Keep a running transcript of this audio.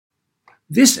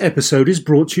This episode is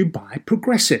brought to you by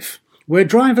Progressive, where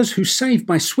drivers who save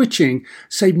by switching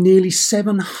save nearly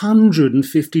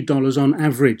 $750 on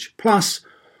average. Plus,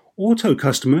 auto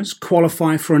customers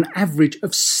qualify for an average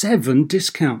of 7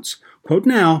 discounts. Quote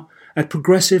now at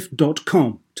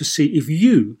progressive.com to see if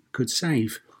you could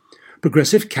save.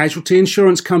 Progressive Casualty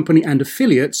Insurance Company and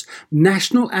affiliates,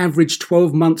 national average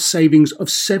 12-month savings of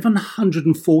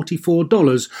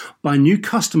 $744 by new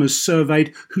customers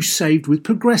surveyed who saved with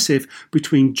Progressive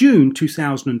between June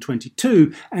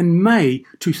 2022 and May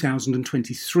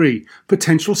 2023.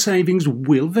 Potential savings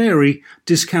will vary.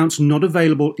 Discounts not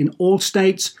available in all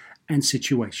states and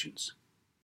situations.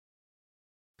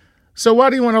 So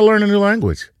why do you want to learn a new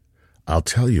language? I'll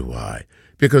tell you why.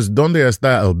 Because ¿Dónde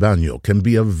está el baño? Can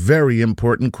be a very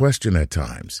important question at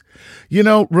times. You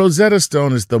know, Rosetta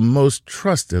Stone is the most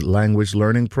trusted language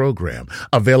learning program,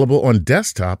 available on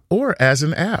desktop or as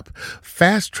an app.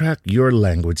 Fast-track your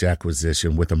language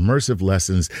acquisition with immersive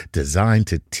lessons designed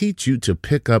to teach you to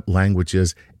pick up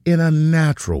languages in a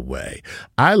natural way.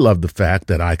 I love the fact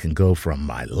that I can go from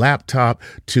my laptop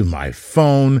to my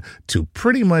phone to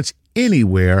pretty much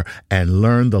anywhere and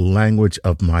learn the language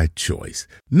of my choice.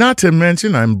 Not to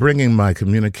mention, I'm bringing my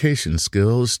communication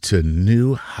skills to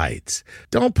new heights.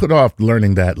 Don't put off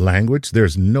learning that language.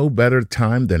 There's no better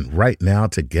time than right now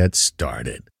to get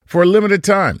started. For a limited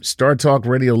time, Star Talk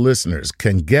Radio listeners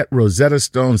can get Rosetta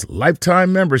Stone's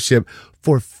lifetime membership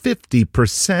for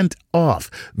 50%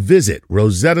 off. Visit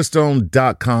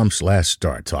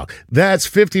rosettastone.com/StarTalk. That's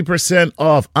 50%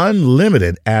 off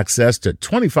unlimited access to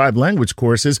 25 language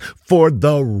courses for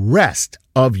the rest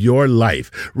of your life.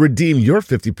 Redeem your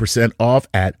 50% off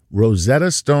at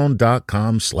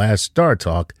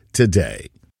rosettastone.com/StarTalk today.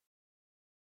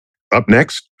 Up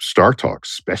next, Star Talk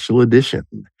Special Edition.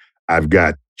 I've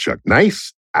got Chuck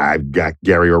Nice, I've got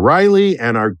Gary O'Reilly,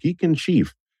 and our geek in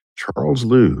chief, Charles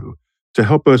Liu, to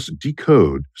help us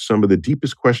decode some of the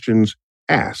deepest questions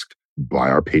asked by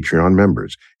our Patreon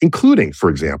members, including, for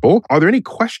example, are there any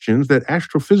questions that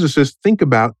astrophysicists think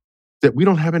about that we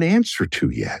don't have an answer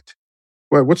to yet?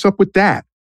 Well, what's up with that?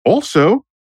 Also,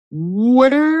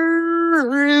 are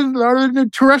the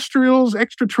terrestrials,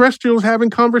 extraterrestrials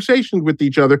having conversations with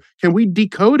each other? Can we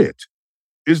decode it?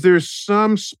 Is there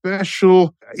some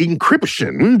special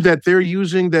encryption that they're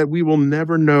using that we will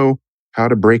never know how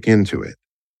to break into it?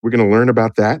 We're going to learn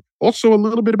about that. Also, a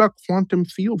little bit about quantum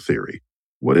field theory.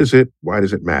 What is it? Why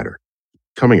does it matter?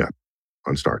 Coming up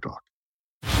on Star Talk.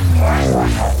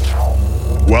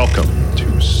 Welcome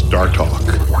to Star Talk,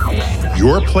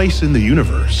 your place in the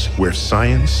universe where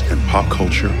science and pop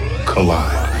culture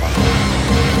collide.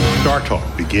 Star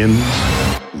Talk begins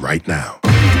right now.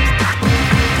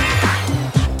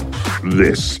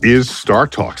 This is Star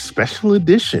Talk Special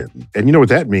Edition. And you know what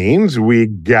that means? We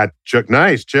got Chuck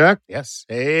Nice. Chuck? Yes.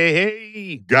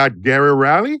 Hey. Got Gary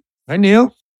O'Reilly? Hi,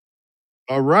 Neil.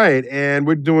 All right. And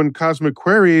we're doing Cosmic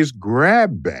Queries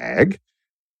grab bag.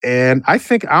 And I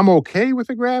think I'm okay with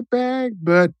a grab bag,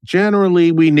 but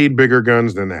generally we need bigger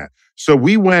guns than that. So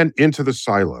we went into the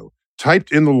silo,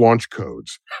 typed in the launch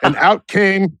codes, and out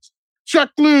came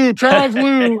Chuck Liu, Charles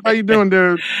Liu. How you doing,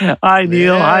 dude? Hi,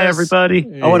 Neil. Yes. Hi, everybody.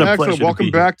 Yeah. What a pleasure.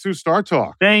 Welcome back to Star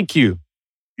Talk. Thank you.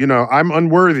 You know, I'm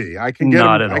unworthy. I can get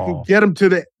him. I can get him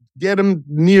get him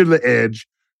near the edge.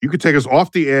 You could take us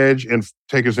off the edge and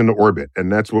take us into orbit,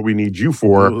 and that's what we need you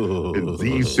for in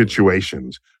these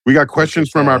situations. We got questions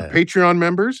from our Patreon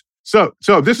members. So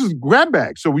this is grab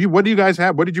bag. So what do you guys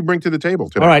have? What did you bring to the table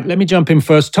today? All right, let me jump in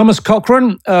first. Thomas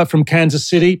Cochran from Kansas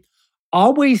City.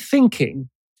 Are we thinking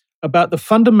about the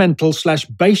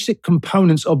fundamental/basic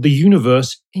components of the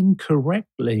universe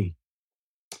incorrectly?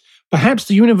 Perhaps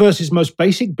the universe's most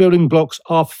basic building blocks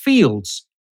are fields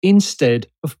instead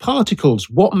of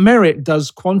particles. What merit does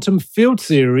quantum field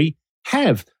theory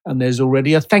have? And there's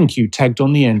already a thank you tagged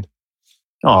on the end.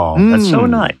 Oh, that's so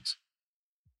nice.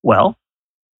 Well,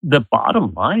 the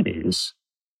bottom line is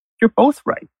you're both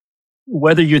right,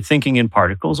 whether you're thinking in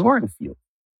particles or in fields.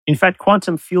 In fact,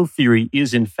 quantum field theory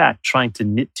is, in fact, trying to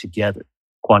knit together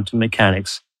quantum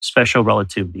mechanics, special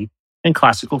relativity, and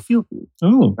classical field theory.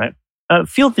 Oh, right.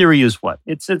 Field theory is what?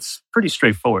 It's pretty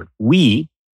straightforward. We,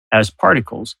 as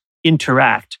particles,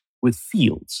 interact with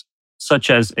fields, such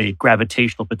as a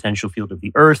gravitational potential field of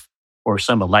the Earth or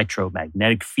some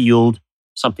electromagnetic field,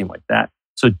 something like that.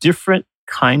 So different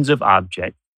kinds of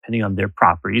objects, depending on their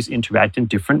properties, interact in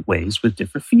different ways with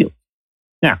different fields.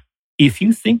 Now, if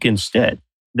you think instead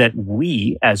that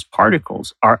we as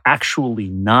particles are actually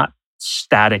not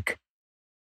static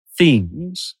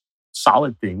things,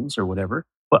 solid things or whatever,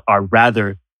 but are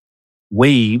rather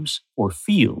waves or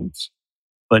fields,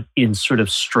 but in sort of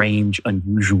strange,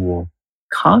 unusual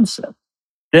concept,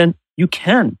 then you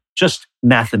can just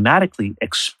mathematically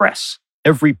express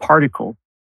every particle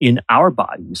in our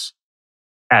bodies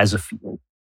as a field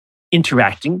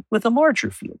interacting with a larger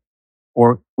field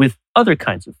or with other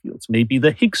kinds of fields, maybe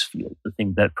the Higgs field, the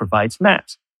thing that provides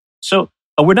mass. So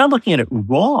we're not looking at it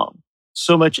wrong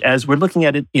so much as we're looking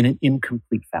at it in an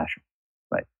incomplete fashion,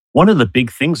 right? One of the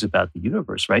big things about the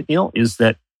universe, right, Neil, is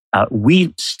that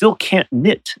we still can't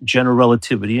knit general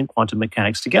relativity and quantum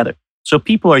mechanics together. So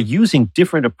people are using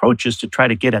different approaches to try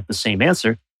to get at the same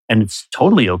answer. And it's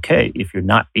totally okay if you're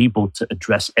not able to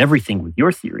address everything with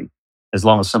your theory, as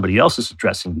long as somebody else is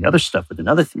addressing the other stuff with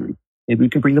another theory. Maybe we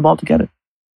can bring them all together.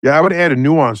 Yeah, I would add a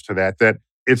nuance to that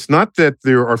it's not that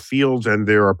there are fields and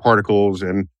there are particles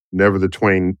and never the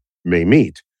twain may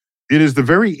meet. It is the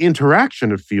very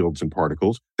interaction of fields and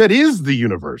particles that is the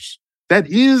universe. That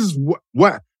is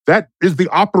that is the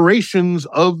operations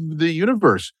of the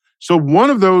universe. So one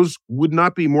of those would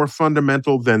not be more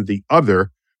fundamental than the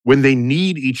other when they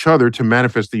need each other to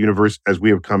manifest the universe as we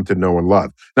have come to know and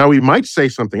love. Now, we might say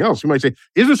something else. We might say,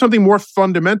 is there something more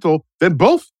fundamental than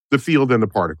both the field and the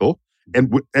particle?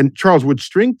 And Charles, would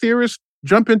string theorists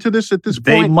jump into this at this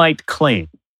point? They might claim,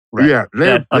 right? Yeah,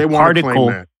 they want to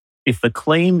claim that. If the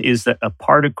claim is that a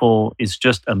particle is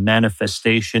just a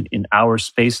manifestation in our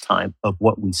space-time of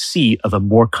what we see of a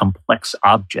more complex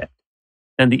object,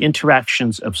 then the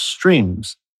interactions of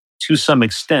strings, to some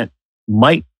extent,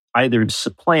 might either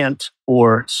supplant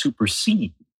or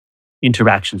supersede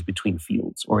interactions between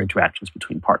fields or interactions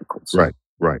between particles.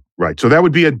 Right. So that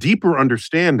would be a deeper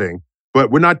understanding, but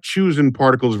we're not choosing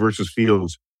particles versus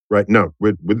fields, right? No,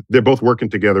 they're both working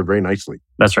together very nicely.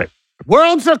 That's right.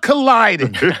 Worlds are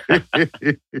colliding.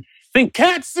 Think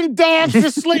cats and dogs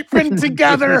are sleeping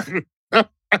together.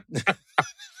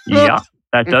 Yeah,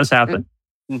 that does happen.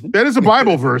 That is a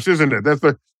Bible verse, isn't it? That's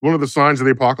one of the signs of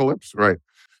the apocalypse, right?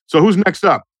 So who's next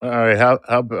up? All right, how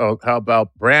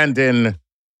about Brandon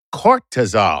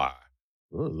Cortazar?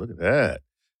 Oh, look at that.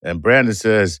 And Brandon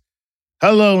says,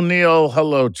 hello, Neil.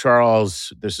 Hello,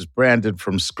 Charles. This is Brandon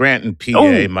from Scranton, PA.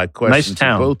 Oh, my question nice to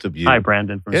town. both of you. Hi,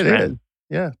 Brandon from Scranton.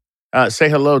 Yeah. Say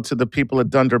hello to the people at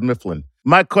Dunder Mifflin.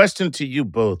 My question to you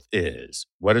both is,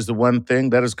 what is the one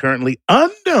thing that is currently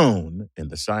unknown in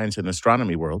the science and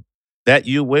astronomy world that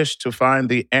you wish to find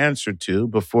the answer to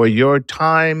before your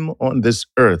time on this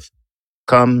earth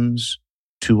comes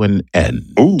to an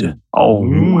end?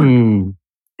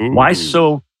 Why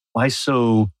so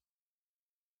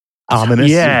ominous?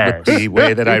 Yes. The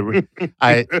way that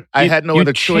I had no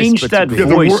other choice. You changed but that to be.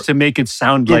 voice to make it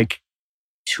sound like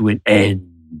to an end.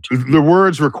 The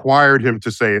words required him to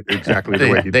say it exactly the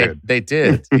way he did. They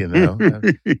did, you know.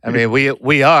 I mean,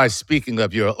 we are speaking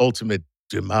of your ultimate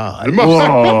demise.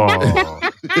 No,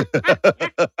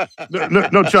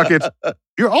 Chuck, it's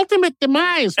your ultimate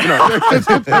demise. No,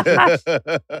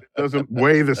 it doesn't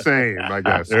weigh the same, I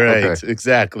guess. Right, okay.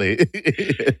 Exactly.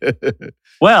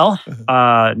 Well,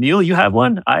 Neil, you have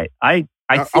one? I think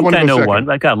I know second. one.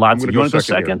 I got lots. You want to go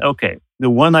second? Here. Okay. The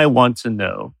one I want to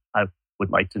know, I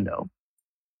would like to know,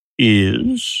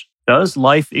 is does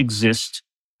life exist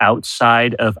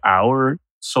outside of our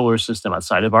solar system,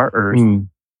 outside of our Earth,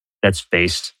 that's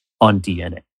based on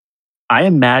DNA? I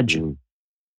imagine,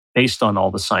 based on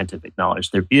all the scientific knowledge,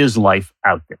 there is life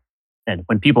out there. And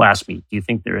when people ask me, do you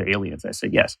think there are aliens? I say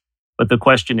yes. But the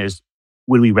question is,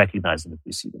 would we recognize them if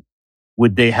we see them?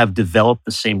 Would they have developed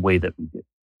the same way that we did?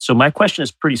 So my question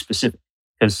is pretty specific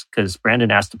because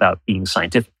Brandon asked about being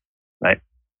scientific, right?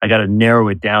 I got to narrow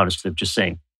it down instead of just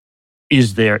saying,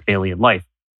 is there alien life?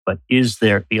 But is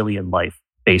there alien life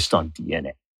based on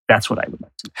DNA? That's what I would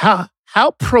like to know.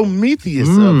 How Prometheus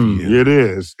of you. It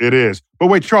is. But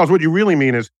wait, Charles, what you really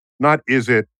mean is not is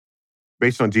it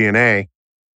based on DNA?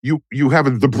 You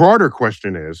have the broader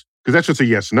question is, because that's just a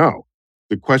yes, no.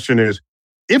 The question is,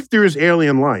 if there is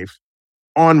alien life,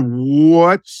 on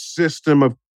what system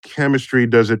of chemistry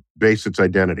does it base its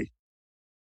identity?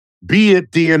 Be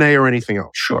it DNA or anything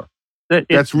else. Sure.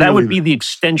 That would be the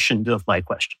extension of my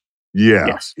question. Yeah.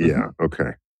 Yes. Yeah.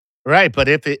 Okay. Right, but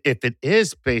if it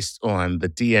is based on the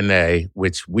DNA,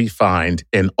 which we find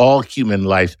in all human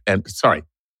life,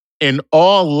 in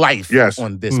all life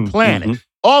on this planet,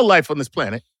 all life on this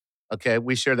planet, okay,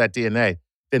 we share that DNA,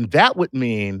 then that would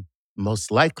mean most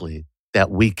likely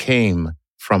that we came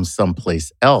from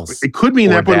someplace else. It could mean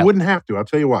that, but it wouldn't have to. I'll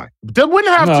tell you why. It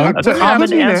wouldn't have to. That's a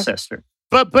common ancestor.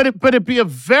 But it'd be a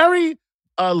very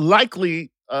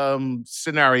likely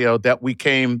scenario that we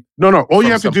came. No. All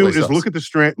you have to do is else. look at the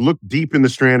strand, look deep in the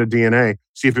strand of DNA,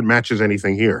 see if it matches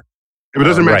anything here. If it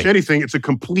doesn't match anything, it's a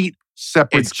complete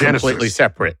separate genesis. Completely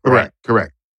separate. Correct.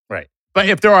 Right. But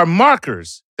if there are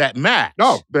markers that match,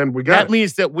 then we got that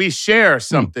means that we share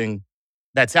something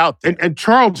that's out there. And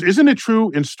Charles, isn't it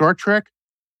true in Star Trek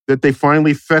that they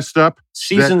finally fessed up?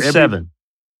 Season 7.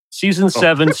 Season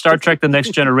 7, Star Trek The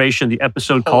Next Generation, the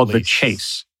episode called The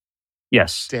Chase.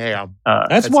 Yes. Damn.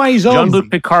 That's why he's on. Jean-Luc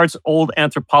Picard's old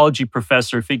anthropology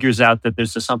professor figures out that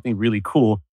there's something really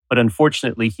cool, but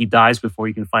unfortunately he dies before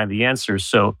he can find the answers.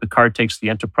 So Picard takes the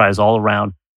Enterprise all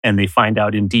around, and they find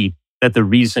out indeed that the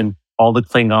reason all the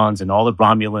Klingons and all the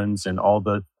Romulans and all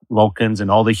the Vulcans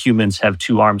and all the humans have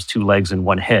 2 arms, 2 legs, and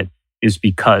 1 head is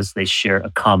because they share a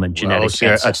common genetic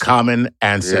ancestor. A common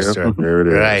ancestor. Yeah, there it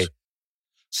is. Right.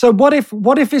 So what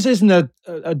if this isn't a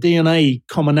DNA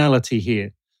commonality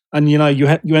here, and you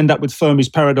end up with Fermi's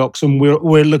paradox, and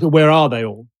we're looking, where are they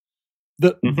all?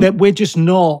 That we're just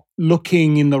not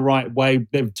looking in the right way.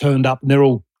 They've turned up, and they're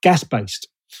all gas based,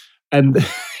 and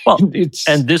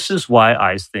and this is why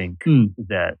I think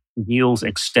that Neil's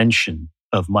extension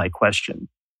of my question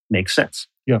makes sense.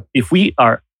 Yeah, if we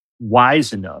are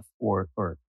wise enough or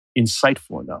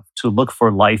insightful enough to look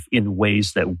for life in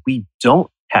ways that we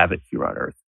don't have it here on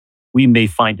Earth, we may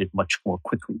find it much more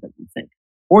quickly than we think.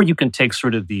 Or you can take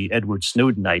sort of the Edward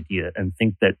Snowden idea and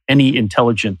think that any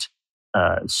intelligent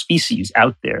species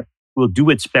out there will do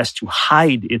its best to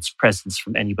hide its presence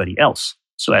from anybody else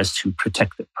so as to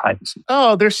protect their privacy.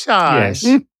 Oh, they're shy. Yes.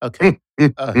 Okay.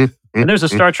 And there's a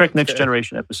Star Trek Next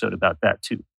Generation episode about that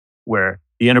too, where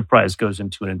the Enterprise goes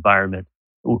into an environment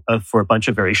for a bunch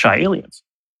of very shy aliens.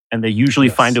 And they usually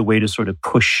find a way to sort of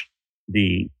push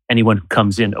anyone who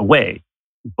comes in away.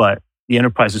 But the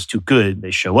Enterprise is too good.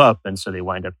 They show up, and so they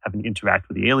wind up having to interact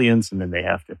with the aliens, and then they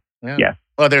have to. Yeah.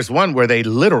 Well, there's one where they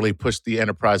literally push the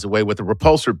Enterprise away with a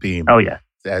repulsor beam. Oh, yeah.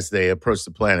 As they approach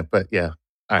the planet. But yeah.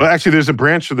 Well, actually, there's a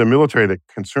branch of the military that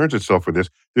concerns itself with this.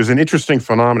 There's an interesting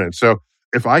phenomenon. So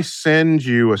if I send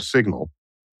you a signal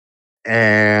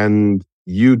and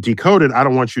you decode it, I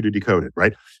don't want you to decode it,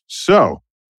 right? So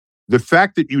the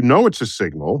fact that you know it's a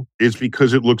signal is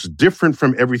because it looks different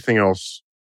from everything else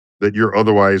that you're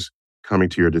otherwise coming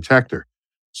to your detector.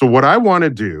 So what I want to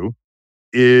do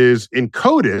is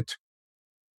encode it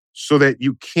so that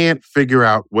you can't figure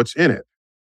out what's in it.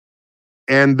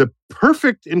 And the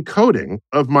perfect encoding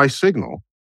of my signal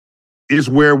is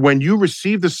where when you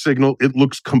receive the signal, it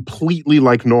looks completely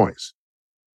like noise.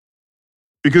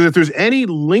 Because if there's any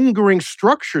lingering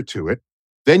structure to it,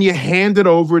 then you hand it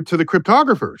over to the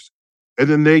cryptographers. And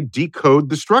then they decode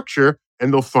the structure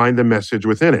and they'll find the message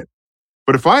within it.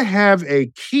 But if I have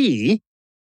a key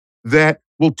that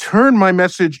will turn my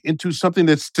message into something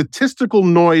that's statistical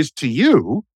noise to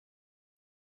you,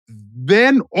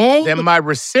 then my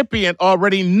recipient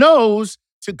already knows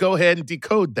to go ahead and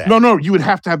decode that. No, you would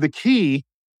have to have the key.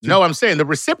 No, I'm saying the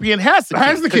recipient has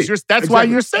the key. That's why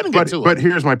you're sending it to them. But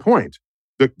here's my point.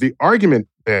 The argument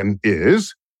then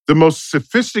is the most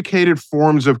sophisticated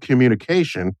forms of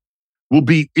communication will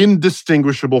be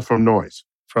indistinguishable from noise.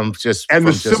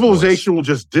 The civilization will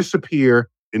just disappear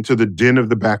into the din of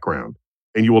the background,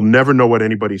 and you will never know what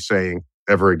anybody's saying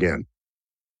ever again.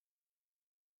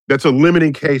 That's a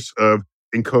limiting case of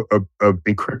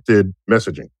encrypted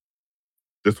messaging.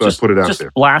 That's why I put it out there.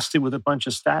 Just blast it with a bunch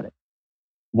of static.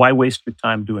 Why waste your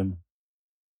time doing that?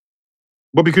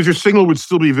 Well, because your signal would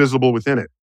still be visible within it,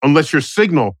 unless your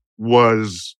signal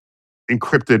was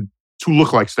encrypted to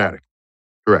look like static.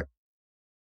 Correct.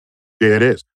 Yeah, it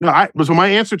is. No, so my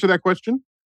answer to that question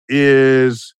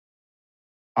is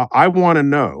I want to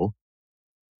know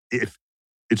if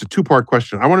it's a 2-part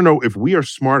question. I want to know if we are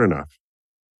smart enough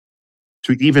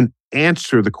to even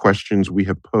answer the questions we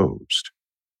have posed.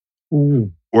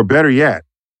 Ooh. Or better yet,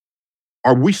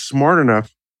 are we smart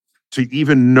enough to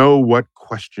even know what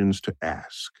questions to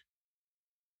ask?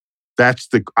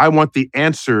 I want the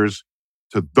answers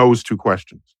to those 2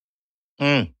 questions.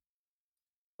 Well,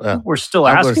 we're still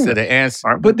asking the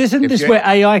answer. But isn't this where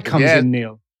AI comes in,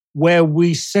 Neil? Where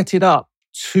we set it up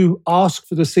to ask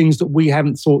for the things that we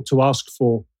haven't thought to ask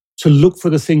for, to look for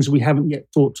the things we haven't yet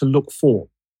thought to look for,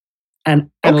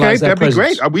 and analyze that'd their be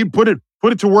presence. great. We put it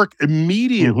to work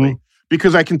immediately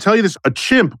because I can tell you this: a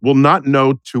chimp will not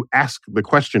know to ask the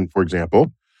question. For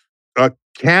example,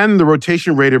 can the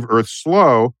rotation rate of Earth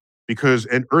slow because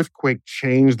an earthquake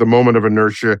changed the moment of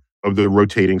inertia of the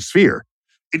rotating sphere?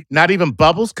 Not even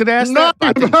Bubbles could ask that?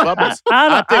 I think Bubbles,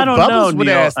 I don't Bubbles know, would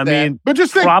Neil. ask I that. mean, But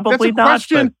just think, probably that's a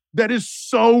question that is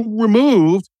so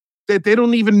removed that they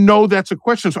don't even know that's a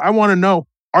question. So I want to know,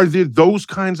 are there those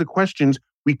kinds of questions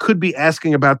we could be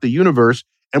asking about the universe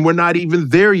and we're not even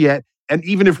there yet? And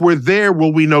even if we're there,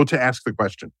 will we know to ask the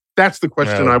question? That's the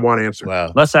question I want answered.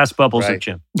 Wow. Let's ask Bubbles and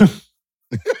Jim.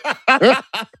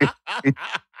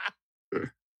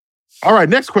 All right,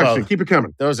 next question. Well, Keep it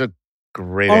coming. Those are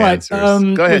great All right, answers.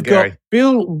 Go ahead, we've got Gary.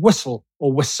 Bill Whistle,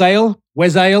 or Wesale.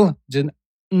 There's a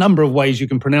number of ways you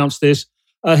can pronounce this.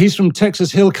 He's from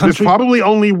Texas Hill There's Country. probably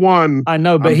only one. I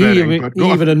know, but I'm he betting, but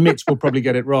go even admits we'll probably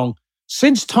get it wrong.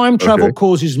 Since time travel Okay.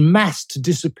 causes mass to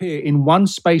disappear in one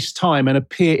space-time and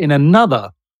appear in another,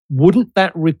 wouldn't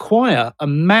that require a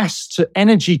mass to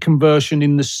energy conversion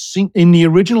in the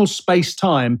original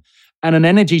space-time and an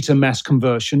energy to mass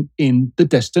conversion in the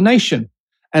destination?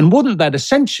 And wouldn't that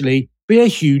essentially be a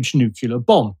huge nuclear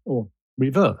bomb, or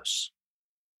reverse?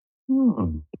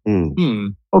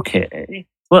 Okay.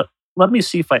 Well, let me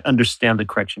see if I understand the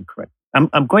correction correctly. I'm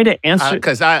going to answer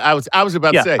Because I was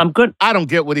about to say, I'm good. I don't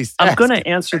get what he's I'm asking. going to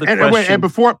answer the And question.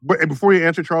 before you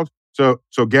answer, Charles, so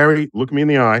Gary, look me in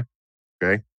the eye,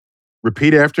 okay?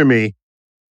 Repeat after me.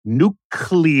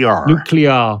 Nuclear.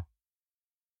 Nuclear.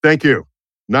 Thank you.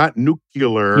 Not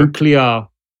nuclear. Nuclear.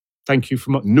 Thank you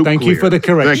for the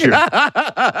correction.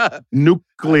 Thank you.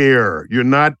 Nuclear. You're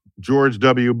not George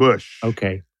W. Bush.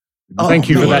 Okay. Oh, Thank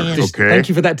you for man. that. Okay. Thank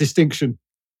you for that distinction.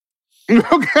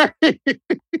 Okay.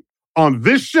 On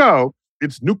this show,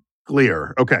 it's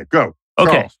nuclear. Okay, go.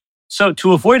 Okay. Charles. So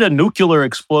to avoid a nuclear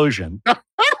explosion,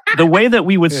 the way that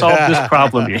we would solve this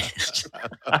problem is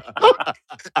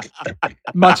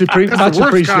Much That's the worst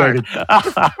appreciated.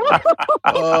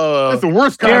 Oh, That's the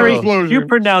worst kind of Gary, explosion. you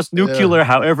pronounce nuclear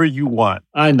however you want.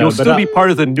 I know, You'll but still be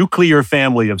part of the nuclear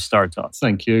family of Star Talk.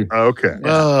 thank you. Okay.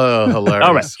 oh, hilarious.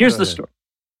 All right, here's Go the ahead. story.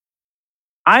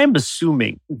 I'm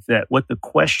assuming that what the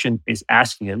question is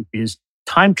asking him is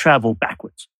time travel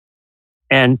backwards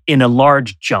and in a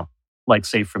large jump, like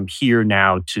say from here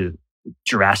now to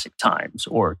Jurassic times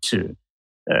or to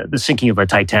the sinking of a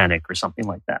Titanic or something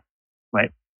like that,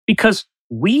 right? Because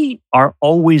we are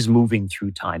always moving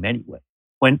through time anyway.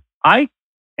 When I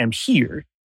am here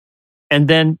and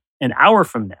then an hour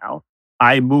from now,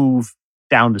 I move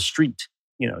down the street,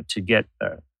 to get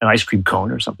an ice cream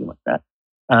cone or something like that.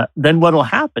 Then what will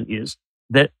happen is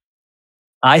that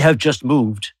I have just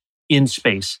moved in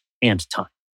space and time,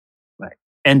 right?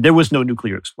 And there was no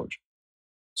nuclear explosion.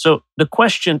 So the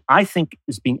question I think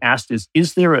is being asked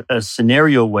is there a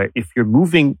scenario where if you're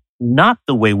moving not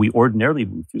the way we ordinarily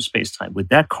move through space-time, would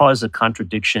that cause a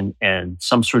contradiction and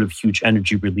some sort of huge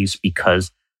energy release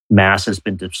because mass has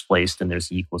been displaced and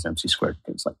there's E equals mc squared,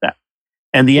 things like that?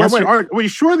 And the answer... Wait,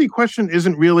 sure the question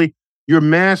isn't really your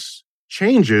mass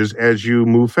changes as you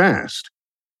move fast.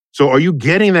 So are you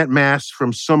getting that mass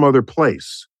from some other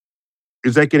place?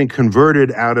 Is that getting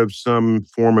converted out of some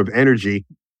form of energy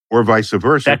or vice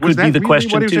versa? That could be the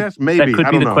question too. Maybe. That could I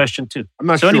be don't the know. question too. I'm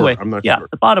not So sure. anyway, I'm not yeah, sure.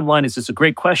 the bottom line is it's a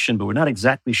great question, but we're not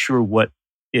exactly sure what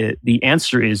the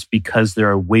answer is because there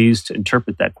are ways to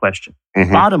interpret that question.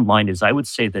 Mhm. Bottom line is I would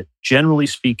say that generally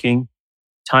speaking,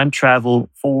 time travel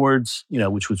forwards,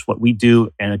 which was what we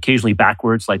do, and occasionally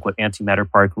backwards, like what antimatter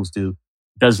particles do,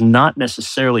 does not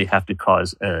necessarily have to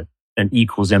cause an E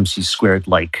equals mc squared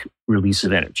like release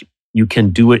of energy. You can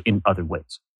do it in other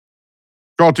ways.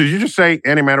 Charles, did you just say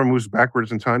antimatter moves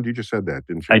backwards in time? You just said that,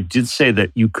 didn't you? I did say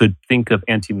that you could think of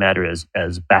antimatter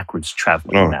as backwards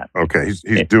traveling matter. Okay. He's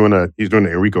doing an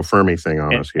Enrico Fermi thing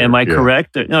on us here. Am I Yeah.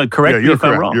 correct? No, correct me you're if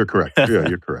correct. I'm wrong. You're correct. Yeah,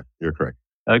 you're correct. You're correct.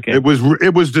 Okay. It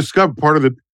was discovered, part of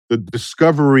the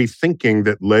discovery thinking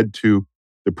that led to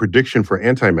the prediction for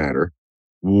antimatter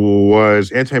was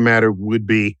antimatter would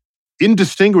be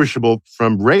indistinguishable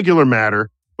from regular matter,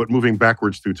 but moving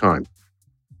backwards through time.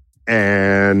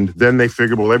 And then they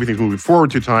figured, well, everything's moving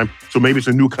forward through time, so maybe it's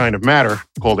a new kind of matter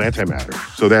called antimatter.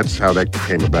 So that's how that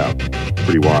came about.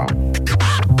 Pretty wild.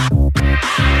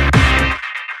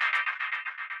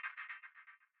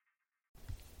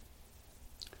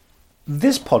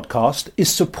 This podcast is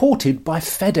supported by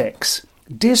FedEx.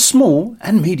 Dear small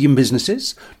and medium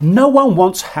businesses, no one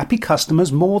wants happy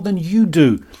customers more than you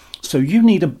do. So you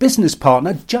need a business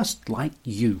partner just like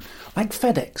you, like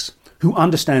FedEx, who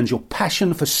understands your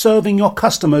passion for serving your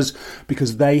customers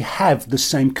because they have the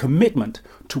same commitment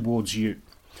towards you.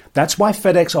 That's why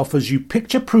FedEx offers you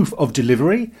picture proof of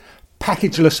delivery,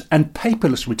 packageless and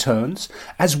paperless returns,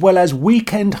 as well as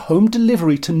weekend home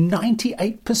delivery to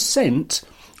 98%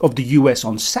 of the US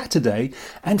on Saturday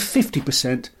and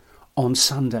 50% on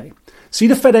Sunday. See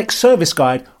the FedEx service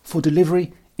guide for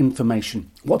delivery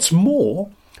information. What's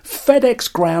more,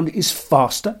 FedEx Ground is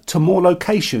faster to more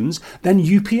locations than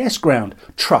UPS Ground.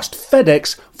 Trust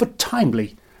FedEx for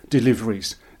timely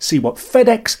deliveries. See what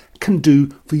FedEx can do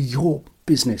for your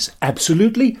business.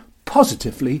 Absolutely,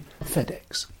 positively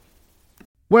FedEx.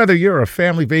 Whether you're a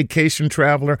family vacation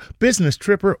traveler, business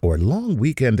tripper, or long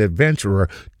weekend adventurer,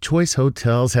 Choice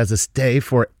Hotels has a stay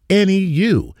for any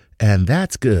you. and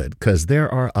that's good because there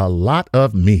are a lot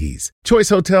of me's. Choice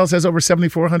Hotels has over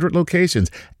 7,400 locations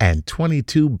and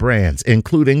 22 brands,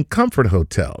 including Comfort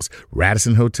Hotels,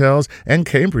 Radisson Hotels, and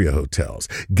Cambria Hotels.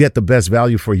 Get the best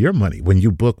value for your money when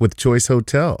you book with Choice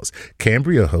Hotels.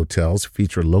 Cambria Hotels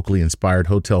feature locally inspired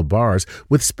hotel bars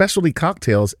with specialty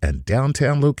cocktails and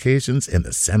downtown locations in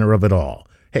the center of it all.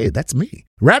 Hey, that's me.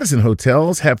 Radisson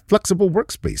Hotels have flexible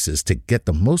workspaces to get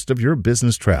the most of your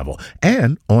business travel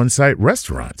and on-site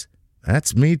restaurants.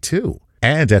 That's me too.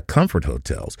 And at Comfort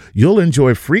Hotels, you'll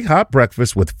enjoy free hot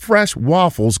breakfast with fresh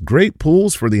waffles, great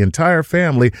pools for the entire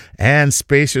family, and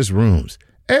spacious rooms.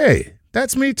 Hey,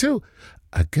 that's me too.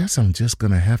 I guess I'm just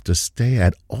going to have to stay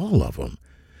at all of them.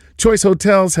 Choice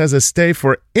Hotels has a stay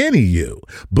for any you.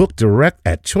 Book direct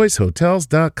at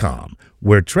choicehotels.com,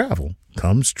 where travel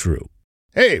comes true.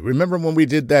 Hey, remember when we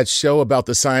did that show about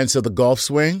the science of the golf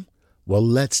swing? Well,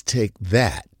 let's take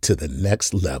that to the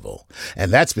next level.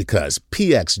 And that's because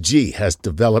PXG has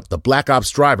developed the Black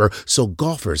Ops driver so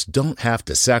golfers don't have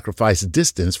to sacrifice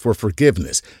distance for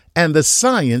forgiveness. And the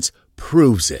science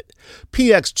proves it.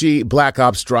 PXG Black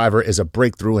Ops driver is a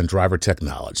breakthrough in driver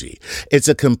technology. It's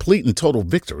a complete and total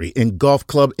victory in golf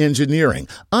club engineering,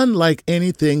 unlike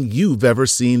anything you've ever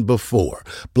seen before.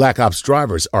 Black Ops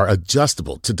drivers are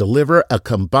adjustable to deliver a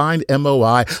combined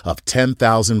MOI of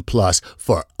 10,000 plus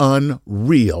for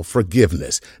unreal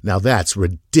forgiveness. Now that's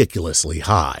ridiculously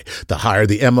high. The higher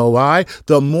the MOI,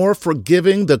 the more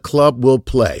forgiving the club will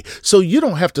play. So you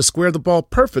don't have to square the ball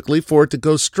perfectly for it to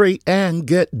go straight and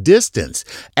get distance.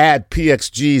 Add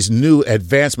PXG's new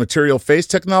advanced material face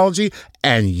technology,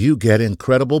 and you get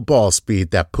incredible ball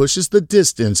speed that pushes the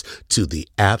distance to the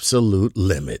absolute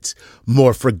limits.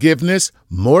 More forgiveness,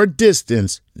 more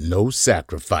distance, no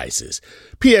sacrifices.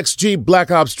 PXG Black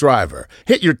Ops driver.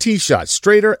 Hit your tee shot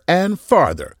straighter and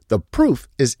farther. The proof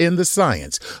is in the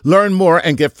science. Learn more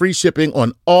and get free shipping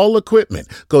on all equipment.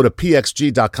 Go to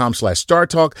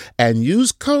pxg.com/StarTalk and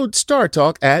use code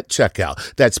StarTalk at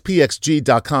checkout. That's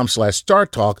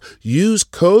pxg.com/StarTalk. Use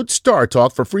code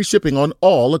StarTalk for free shipping on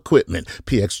all equipment.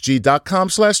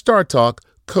 pxg.com/StarTalk,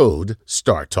 code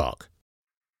StarTalk.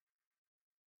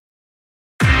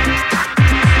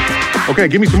 Okay,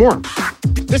 give me some more.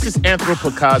 This is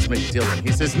Anthropocosmic Dylan.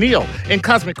 He says, Neil, in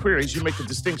Cosmic Queries, you make the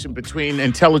distinction between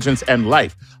intelligence and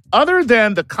life. Other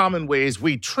than the common ways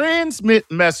we transmit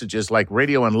messages like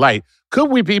radio and light,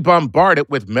 could we be bombarded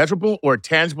with measurable or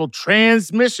tangible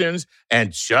transmissions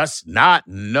and just not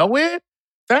know it?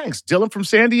 Thanks, Dylan from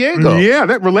San Diego. Yeah,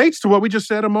 that relates to what we just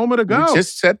said a moment ago. We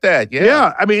just said that, yeah.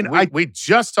 Yeah, I mean, we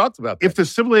just talked about that. If the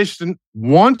civilization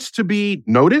wants to be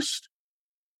noticed,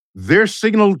 their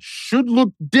signal should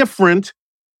look different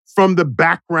from the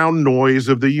background noise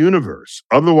of the universe.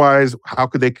 Otherwise, how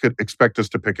could they expect us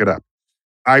to pick it up?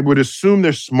 I would assume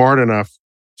they're smart enough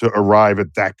to arrive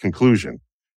at that conclusion.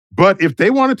 But if they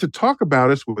wanted to talk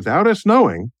about us without us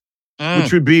knowing,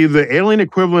 which would be the alien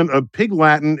equivalent of pig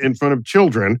Latin in front of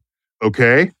children,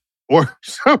 okay? Or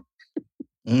some,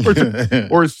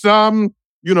 or some,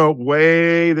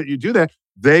 way that you do that,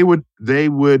 they would,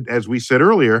 as we said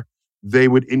earlier, they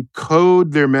would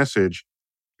encode their message.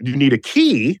 You need a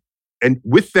key, and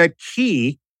with that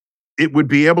key, it would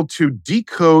be able to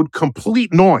decode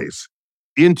complete noise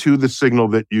into the signal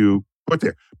that you put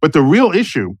there. But the real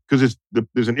issue, because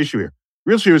there's an issue here,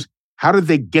 real issue is, how did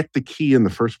they get the key in the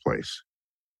first place?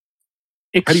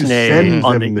 Ixnay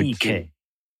on the EK.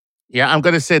 Yeah, I'm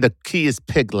going to say the key is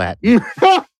pig Latin.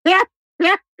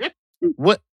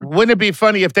 Wouldn't it be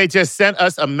funny if they just sent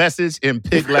us a message in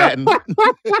pig Latin?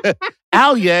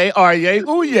 Alye, arye,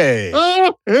 ooye.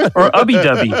 Or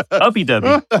ubby-dubby.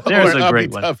 There's a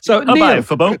great one. So, Neil,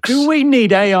 folks. do we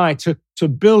need AI to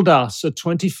build us a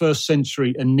 21st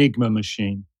century Enigma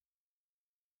machine?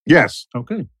 Yes.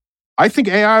 Okay. I think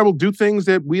AI will do things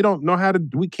that we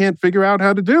can't figure out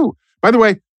how to do. By the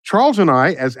way, Charles and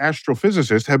I, as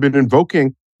astrophysicists, have been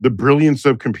invoking the brilliance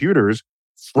of computers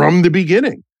from the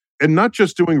beginning. And not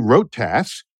just doing rote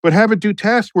tasks, but have it do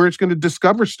tasks where it's going to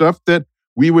discover stuff that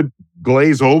we would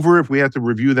glaze over if we had to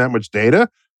review that much data,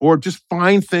 or just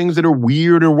find things that are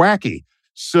weird or wacky.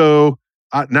 So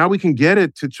now we can get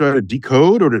it to try to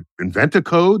decode or to invent a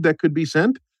code that could be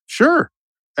sent. Sure.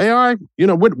 AI, we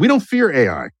don't fear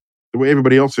AI the way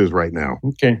everybody else is right now.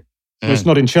 Okay. It's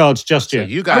not in charge just yet. So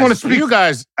you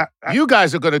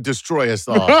guys are going to destroy us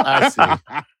all.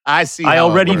 I see. I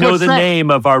already know the name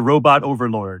of our robot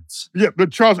overlords. Yeah,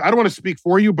 but Charles, I don't want to speak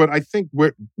for you, but I think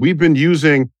we've been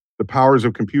using the powers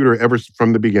of computer ever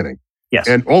from the beginning. Yes.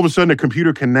 And all of a sudden, a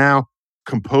computer can now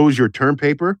compose your term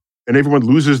paper, and everyone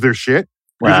loses their shit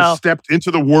because it stepped into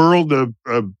the world of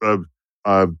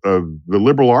the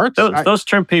liberal arts. Those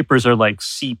term papers are like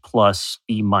C+,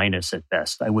 B- at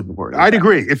best. I wouldn't worry. I'd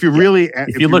agree. If you really,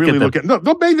 if you look at no,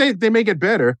 they may get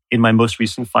better. In my most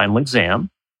recent final exam,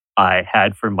 I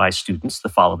had for my students the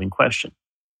following question.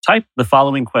 Type the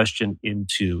following question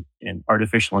into an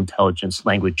artificial intelligence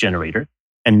language generator,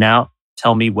 and now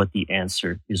tell me what the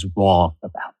answer is wrong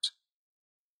about.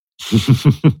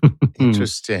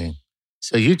 Interesting.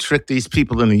 So you trick these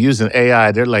people into using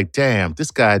AI. They're like, damn,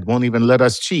 this guy won't even let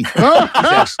us cheat.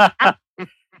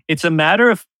 It's a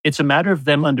matter of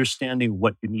them understanding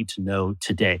what you need to know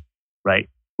today, right?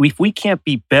 If we can't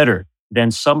be better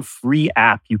than some free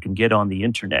app you can get on the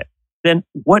internet, then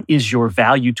what is your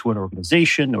value to an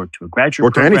organization or to a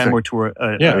graduate program anything. or to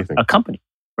a company,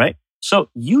 right? So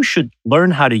you should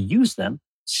learn how to use them,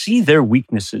 see their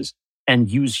weaknesses, and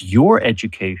use your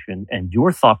education and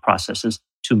your thought processes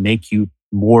to make you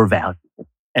more valuable.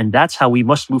 And that's how we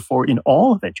must move forward in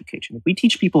all of education. If we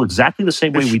teach people exactly the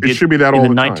same way we did in the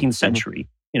 19th century,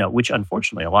 which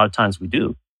unfortunately a lot of times we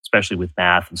do, especially with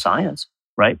math and science,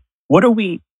 right? What are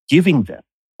we giving them?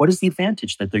 What is the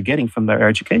advantage that they're getting from their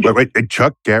education? Wait,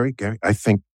 Chuck, Gary, I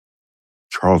think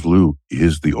Charles Liu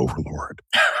is the overlord.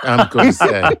 I'm going to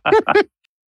say.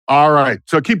 All right,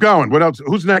 so keep going. What else?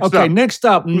 Who's next up? Okay, next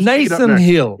up, Who's Nathan up next?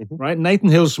 Hill, right? Nathan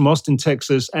Hill's from Austin,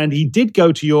 Texas, and he did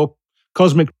go to your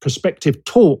Cosmic Perspective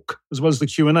talk as well as the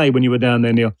Q&A when you were down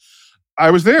there, Neil. I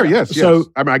was there, yes.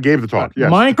 So- I gave the talk, yes.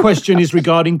 My question is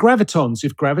regarding gravitons.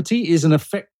 If gravity is an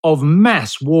effect of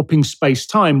mass warping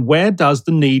space-time, where does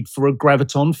the need for a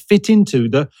graviton fit into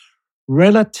the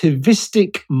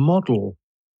relativistic model?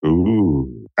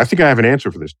 Ooh. I think I have an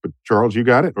answer for this, but Charles, you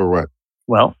got it or what?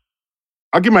 Well,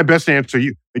 I'll give my best answer.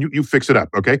 You fix it up,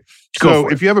 okay? Go So for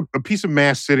it. if you have a piece of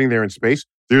mass sitting there in space,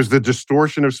 there's the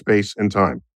distortion of space and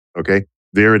time, okay?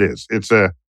 There it is. It's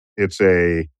the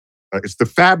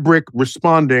fabric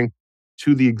responding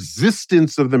to the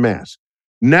existence of the mass.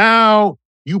 Now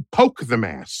you poke the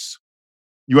mass.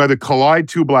 You either collide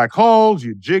two black holes,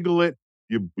 you jiggle it,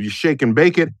 you shake and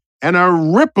bake it, and a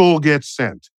ripple gets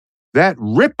sent. That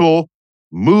ripple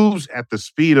moves at the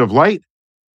speed of light,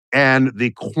 and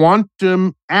the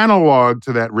quantum analog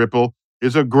to that ripple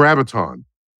is a graviton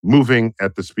moving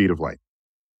at the speed of light.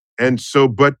 And so,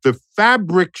 but the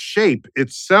fabric shape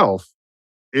itself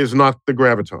is not the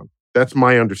graviton. That's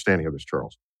my understanding of this,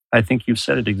 Charles. I think you've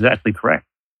said it exactly correct.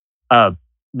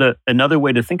 Another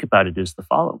way to think about it is the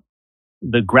following.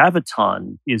 The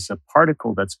graviton is a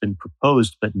particle that's been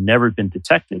proposed but never been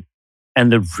detected. And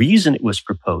the reason it was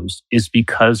proposed is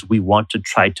because we want to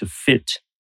try to fit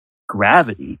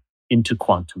gravity into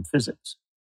quantum physics,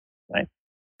 right?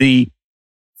 The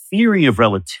theory of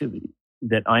relativity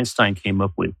that Einstein came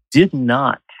up with did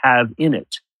not have in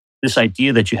it this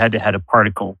idea that you had to have a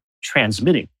particle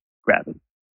transmitting gravity.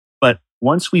 But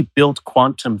once we built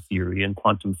quantum theory and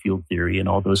quantum field theory and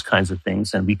all those kinds of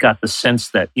things, and we got the sense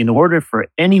that in order for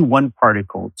any one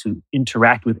particle to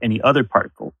interact with any other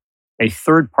particle, a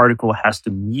third particle has to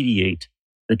mediate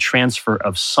the transfer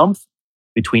of something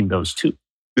between those two.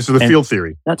 This is the field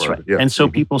theory. That's part right. of it, yeah. And so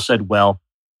people said, well,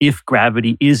 if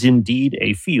gravity is indeed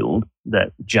a field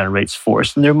that generates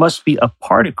force, then there must be a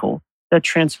particle that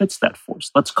transmits that force.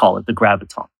 Let's call it the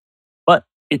graviton. But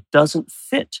it doesn't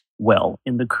fit well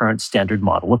in the current standard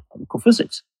model of particle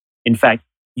physics. In fact,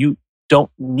 you don't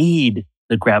need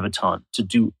the graviton to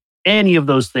do any of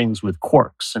those things with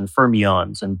quarks and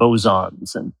fermions and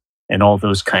bosons and all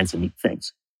those kinds of neat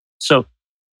things. So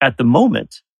at the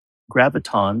moment,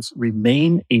 gravitons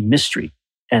remain a mystery,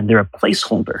 and they're a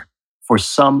placeholder for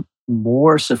some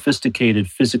more sophisticated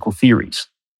physical theories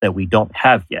that we don't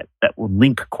have yet that will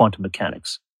link quantum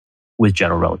mechanics with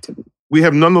general relativity. We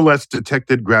have nonetheless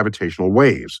detected gravitational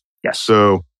waves. Yes.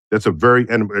 So that's a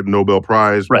Nobel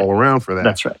Prize Right. all around for that.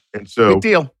 That's right. And so, Big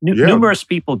deal. Yeah. Numerous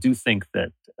people do think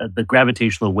that the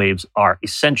gravitational waves are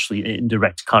essentially an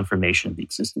indirect confirmation of the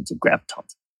existence of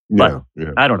gravitons. But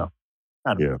yeah. I don't know.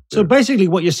 Yeah. So basically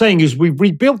what you're saying is we've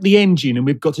rebuilt the engine and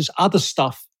we've got this other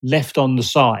stuff left on the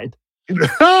side.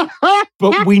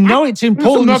 But we know it's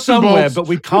important nuts and somewhere, bolts. but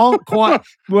we can't quite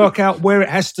work out where it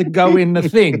has to go in the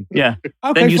thing. Yeah.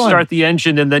 Okay, Then you fine. start the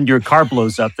engine and then your car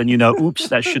blows up. Then you know, oops,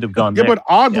 that should have gone Yeah, there. but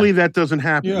oddly, that doesn't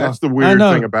happen. Yeah. That's the I weird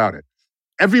know. thing about it.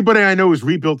 Everybody I know who's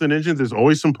rebuilt an engine, there's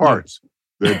always some parts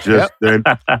that just...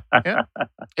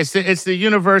 It's the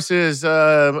universe's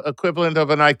equivalent of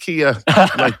an IKEA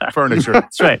like furniture.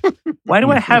 That's right. Why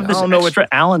do I have this I don't know extra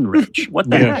Allen wrench? What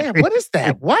the Yeah. heck? Man, what is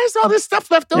that? Why is all this stuff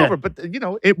left Yeah. over? But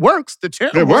it works. The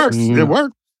channel It works. Mm. It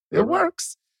works. It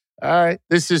works. All right.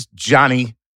 This is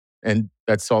Johnny, and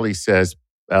that's all he says.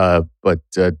 But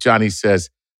Johnny says,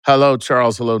 Hello,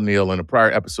 Charles. Hello, Neil. In a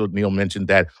prior episode, Neil mentioned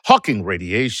that Hawking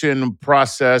radiation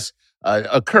process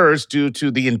occurs due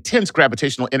to the intense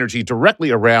gravitational energy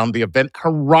directly around the event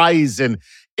horizon.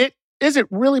 Is it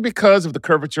really because of the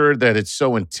curvature that it's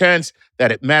so intense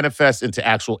that it manifests into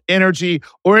actual energy,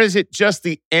 or is it just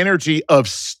the energy of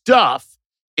stuff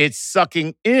it's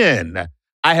sucking in?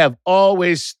 I have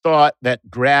always thought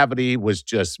that gravity was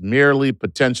just merely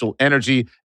potential energy.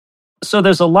 So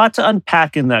there's a lot to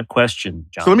unpack in that question,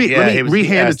 John. So let me he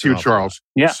rehand it to you, asked Charles.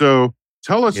 Yeah. So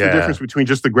tell us the difference between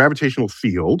just the gravitational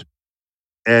field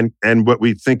and what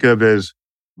we think of as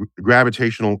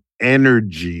gravitational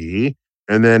energy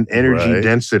and then energy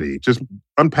density. Just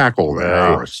unpack all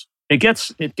that for us. It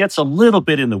gets a little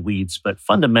bit in the weeds, but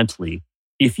fundamentally,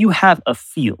 if you have a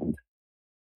field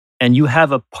and you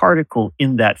have a particle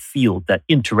in that field that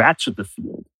interacts with the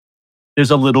field, there's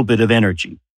a little bit of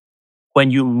energy. When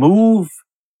you move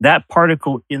that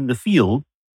particle in the field,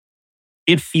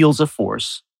 it feels a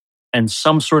force and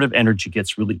some sort of energy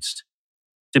gets released.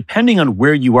 Depending on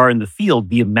where you are in the field,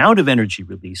 the amount of energy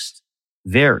released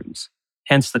varies.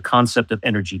 Hence the concept of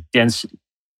energy density.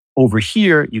 Over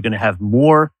here, you're going to have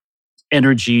more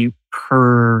energy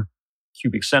per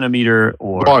cubic centimeter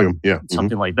or volume,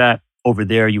 something like that. Over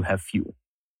there, you have fewer.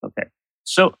 Okay.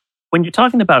 So when you're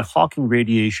talking about Hawking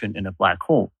radiation in a black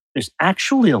hole, there's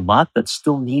actually a lot that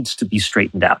still needs to be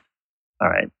straightened out. All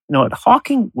right. What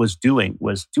Hawking was doing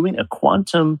a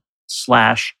quantum /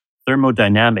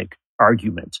 thermodynamic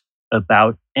argument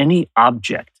about any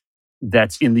object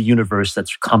that's in the universe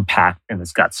that's compact and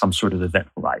it's got some sort of event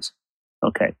horizon.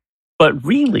 Okay. But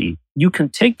really, you can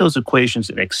take those equations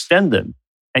and extend them,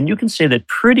 and you can say that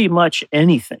pretty much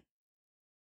anything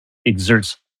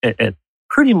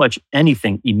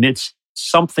emits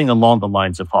something along the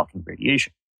lines of Hawking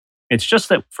radiation. It's just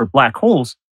that for black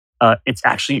holes, it's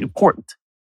actually important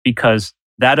because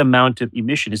that amount of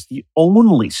emission is the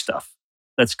only stuff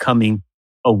that's coming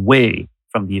away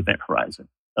from the event horizon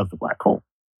of the black hole.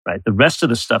 Right? The rest of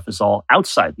the stuff is all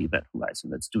outside the event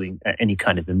horizon that's doing any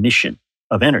kind of emission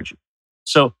of energy.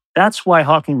 So that's why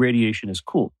Hawking radiation is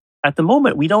cool. At the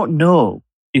moment, we don't know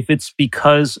if it's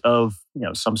because of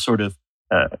some sort of,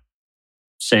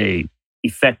 say,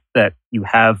 effect that you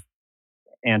have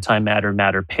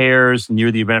antimatter-matter pairs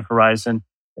near the event horizon.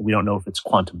 We don't know if it's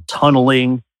quantum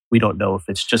tunneling. We don't know if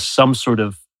it's just some sort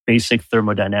of basic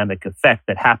thermodynamic effect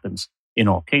that happens in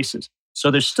all cases. So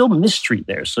there's still mystery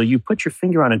there. So you put your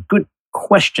finger on a good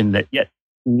question that yet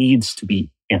needs to be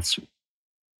answered.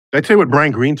 Did I tell you what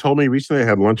Brian Greene told me recently? I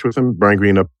had lunch with him. Brian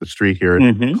Greene up the street here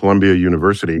at Columbia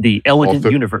University. The Elegant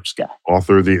Universe guy.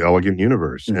 Author of The Elegant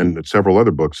Universe and several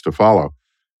other books to follow.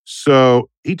 So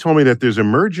he told me that there's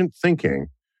emergent thinking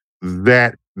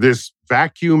that this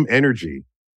vacuum energy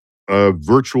of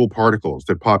virtual particles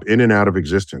that pop in and out of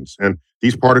existence, and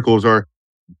these particles are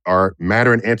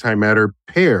matter and antimatter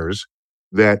pairs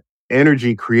that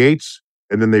energy creates,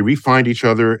 and then they re-find each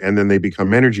other, and then they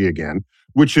become energy again,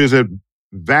 which is a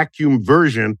vacuum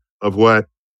version of what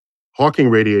Hawking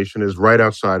radiation is right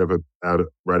outside of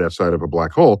a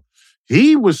black hole.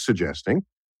 He was suggesting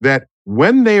that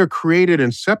when they are created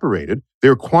and separated,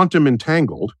 they're quantum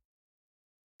entangled,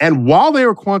 and while they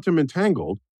are quantum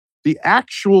entangled, the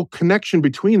actual connection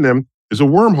between them is a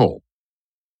wormhole.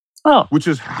 Which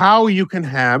is how you can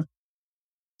have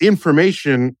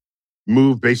information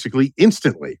move basically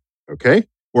instantly, okay?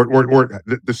 Or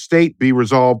the state be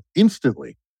resolved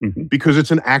instantly because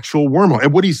it's an actual wormhole.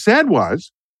 And what he said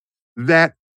was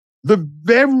that the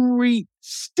very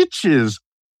stitches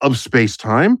of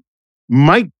space-time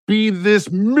might be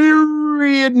this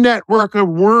myriad network of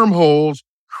wormholes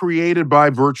created by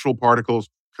virtual particles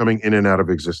coming in and out of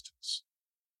existence.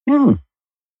 So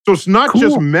it's not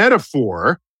just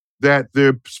metaphor that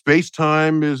the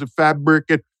space-time is a fabric.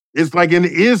 It's like it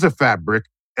is a fabric,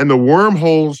 and the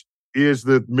wormholes is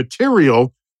the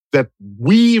material that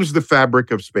weaves the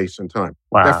fabric of space and time.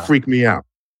 Wow. That freaked me out.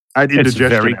 I did indigestion.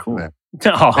 Very cool. That.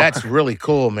 Oh. That's really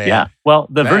cool, man. Yeah. Well,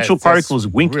 the virtual particles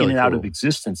wink in and out of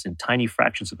existence in tiny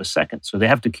fractions of a second. So they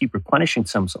have to keep replenishing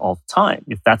themselves all the time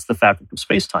if that's the fabric of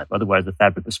space-time. Otherwise, the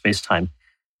fabric of space-time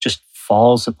just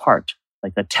falls apart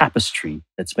like a tapestry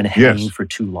that's been hanging for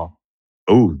too long.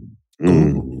 Oh.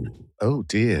 Oh,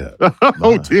 dear.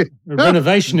 Oh, dear. A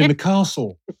renovation in the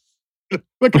castle.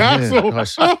 The castle.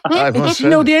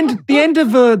 The end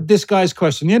of this guy's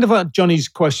question, the end of Johnny's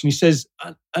question, he says,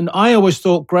 and I always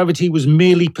thought gravity was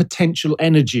merely potential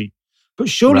energy. But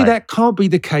surely that can't be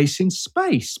the case in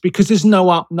space because there's no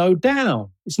up, no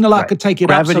down. It's not like I could take it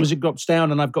up so as it drops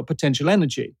down and I've got potential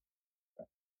energy.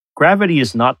 Gravity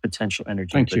is not potential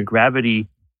energy. Gravity,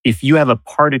 if you have a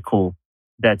particle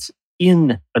that's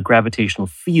in a gravitational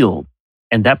field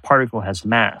and that particle has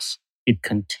mass, it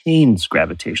contains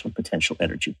gravitational potential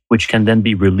energy, which can then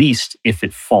be released if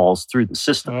it falls through the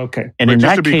system. Okay. And But in just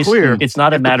that to be case, clear, it's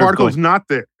not a matter of going, not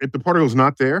there. If the particle's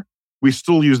not there, we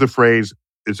still use the phrase,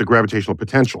 it's a gravitational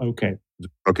potential. Okay.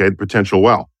 Okay, potential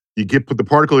well. You put the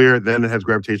particle here, then it has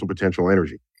gravitational potential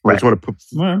energy. I just want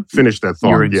to finish that thought.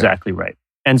 You're exactly right.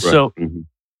 And so Mhm.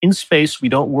 in space, we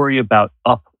don't worry about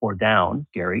up or down,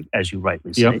 Gary, as you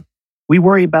rightly say. Yep. We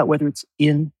worry about whether it's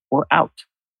in or out.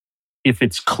 If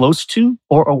it's close to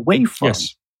or away from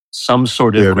Yes. some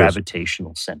sort There it of is.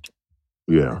 gravitational center.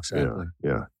 Yeah, Exactly.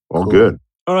 yeah. All Cool. good.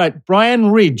 All right. Brian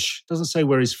Ridge doesn't say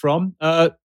where he's from.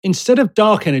 Instead of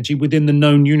dark energy within the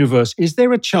known universe, is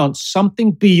there a chance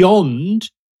something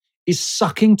beyond is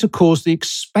sucking to cause the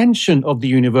expansion of the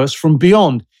universe from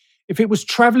beyond? If it was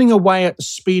traveling away at the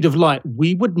speed of light,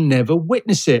 we would never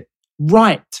witness it.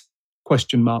 Right?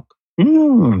 Question mark.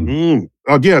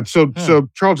 Oh yeah. So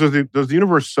Charles, does the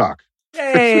universe suck?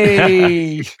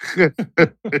 Hey.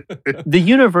 The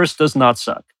universe does not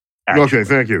suck. actually.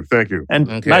 Okay. Thank you. And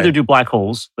Okay. neither do black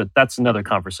holes, but that's another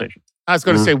conversation. I was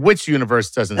going to say, which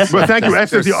universe doesn't suck? But thank you.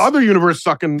 There's- That's the other universe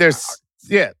sucking.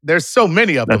 there's so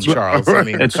many of them, That's right. Charles. I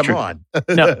mean, That's come true. on.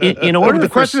 Now, in order The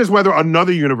for question is whether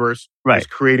another universe Right. is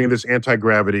creating this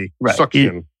anti-gravity Right.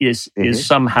 suction. is Mhm.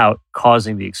 somehow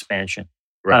causing the expansion.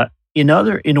 Right. In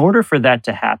order for that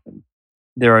to happen,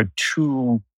 there are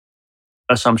two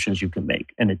assumptions you can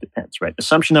make, and it depends, right?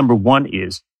 Assumption number one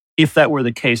is, if that were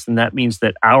the case, then that means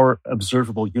that our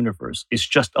observable universe is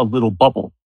just a little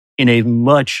bubble in a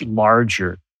much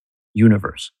larger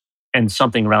universe. And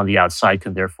something around the outside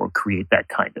can therefore create that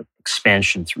kind of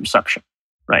expansion through suction,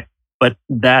 right? But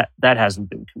that hasn't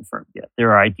been confirmed yet.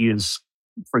 There are ideas,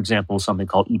 for example, something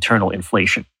called eternal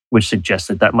inflation, which suggests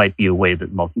that might be a way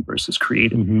that multiverse is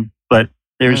created. Mm-hmm. But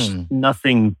there's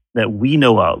nothing that we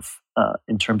know of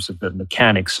in terms of the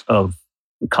mechanics of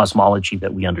the cosmology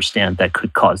that we understand that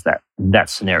could cause that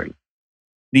scenario.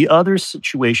 The other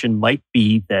situation might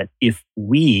be that if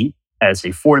we, as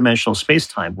a four-dimensional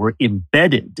space-time, were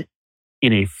embedded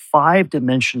in a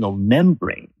five-dimensional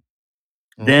membrane,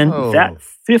 then that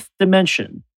fifth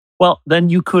dimension, well, then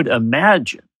you could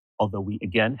imagine, although we,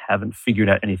 again, haven't figured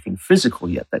out anything physical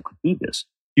yet that could be this,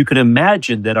 you could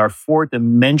imagine that our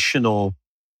four-dimensional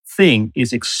thing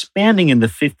is expanding in the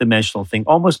fifth dimensional thing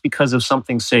almost because of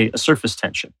something, say, a surface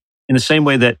tension. In the same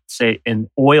way that, say, an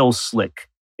oil slick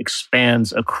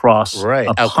expands across a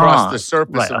across pond, the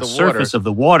surface of the surface of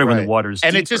the water when the Right. water is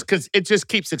And deeper. it just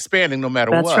keeps expanding no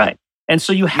matter That's what. right. And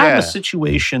so you have Yeah. a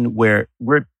situation where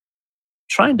we're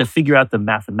trying to figure out the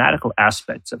mathematical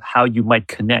aspects of how you might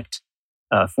connect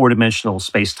four-dimensional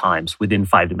space-times within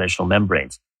five-dimensional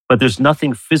membranes. But there's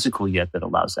nothing physical yet that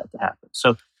allows that to happen.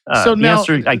 So, So the now-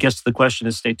 answer, I guess, to the question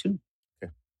is stay tuned.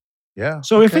 Yeah.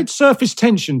 So if it's surface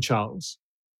tension, Charles,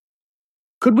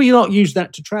 could we not use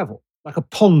that to travel? Like a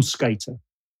pond skater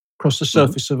across the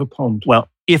surface of a pond? Well,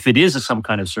 if it is some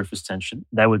kind of surface tension,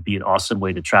 that would be an awesome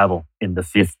way to travel in the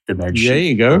fifth dimension. There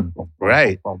you go.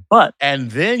 Right. But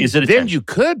And then, Is it a then tension? you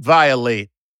could violate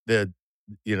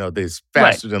this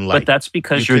faster than light. But that's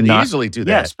because you you're can not. easily do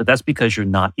that. Yes, but that's because you're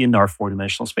not in our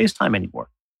four-dimensional space-time anymore.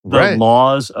 The Right.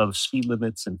 laws of speed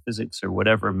limits and physics or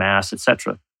whatever, mass,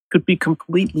 etc., could be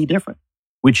completely different,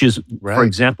 which is, for Right.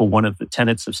 example, one of the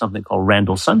tenets of something called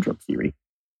Randall-Sundrum theory,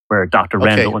 where Dr.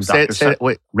 Randall and Dr.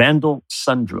 Wait.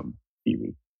 Randall-Sundrum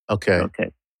theory. Okay.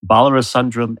 Okay. Balara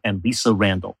Sundrum and Lisa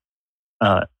Randall.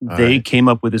 They right. came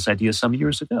up with this idea some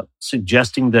years ago,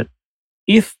 suggesting that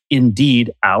if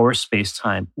indeed our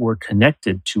space-time were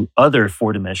connected to other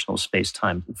four-dimensional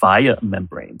space-time via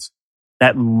membranes,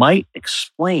 that might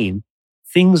explain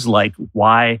things like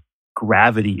why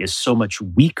gravity is so much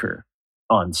weaker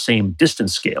on same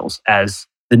distance scales as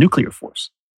the nuclear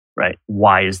force, right?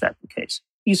 Why is that the case?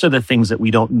 These are the things that we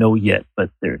don't know yet,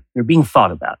 but they're being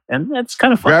thought about. And that's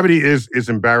kind of fun. Gravity is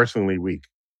embarrassingly weak.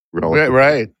 relative.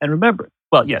 Right. And remember,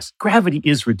 well, yes, gravity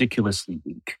is ridiculously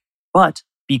weak, but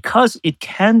because it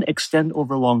can extend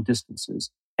over long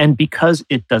distances and because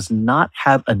it does not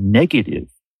have a negative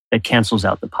that cancels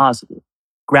out the positive,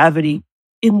 gravity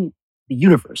in the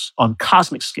universe on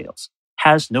cosmic scales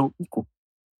has no equal.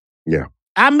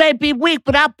 I may be weak,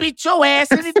 but I'll beat your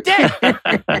ass any day.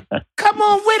 Come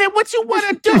on with it. What you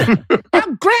want to do?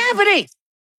 I'm gravity.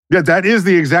 Yeah, that is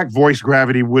the exact voice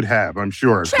gravity would have, I'm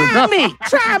sure. Try me.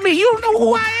 Try me. You don't know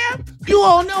who I am? You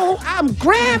all know who I'm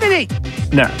gravity.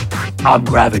 No, I'm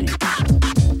gravity.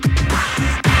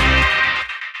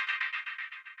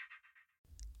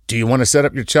 Do you want to set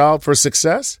up your child for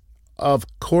success? Of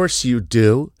course you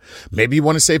do. Maybe you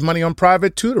want to save money on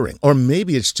private tutoring, or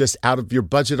maybe it's just out of your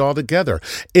budget altogether.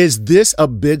 Is this a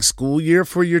big school year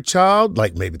for your child?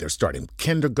 Like maybe they're starting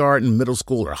kindergarten, middle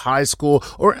school, or high school,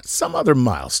 or some other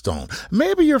milestone.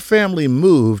 Maybe your family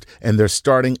moved and they're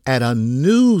starting at a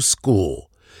new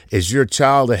school. Is your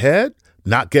child ahead?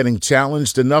 Not getting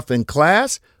challenged enough in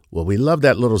class? Well, we love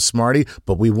that little smarty,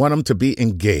 but we want them to be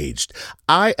engaged.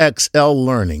 IXL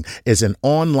Learning is an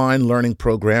online learning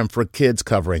program for kids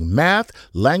covering math,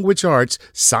 language arts,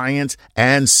 science,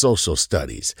 and social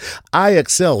studies.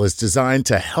 IXL is designed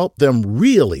to help them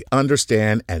really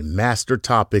understand and master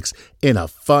topics in a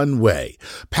fun way.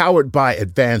 Powered by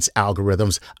advanced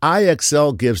algorithms,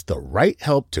 IXL gives the right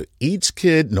help to each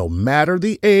kid no matter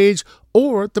the age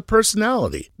or the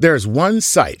personality. There's one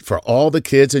site for all the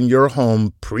kids in your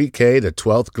home pre-K to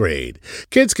 12th grade.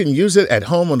 Kids can use it at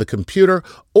home on the computer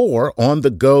or on the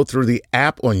go through the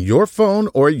app on your phone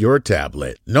or your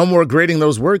tablet. No more grading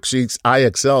those worksheets.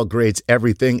 IXL grades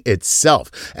everything itself.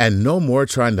 And no more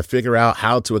trying to figure out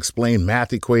how to explain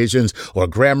math equations or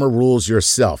grammar rules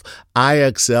yourself.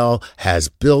 IXL has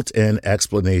built-in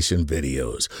explanation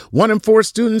videos. 1 in 4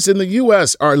 students in the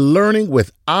U.S. are learning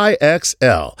with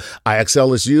IXL.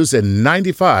 IXL is used in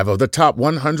 95 of the top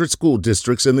 100 school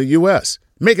districts in the U.S.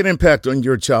 Make an impact on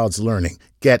your child's learning.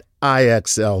 Get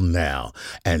IXL now.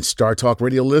 And Star Talk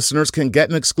Radio listeners can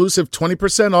get an exclusive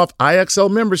 20% off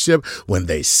IXL membership when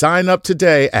they sign up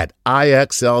today at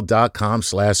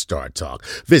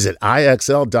IXL.com/StarTalk. Visit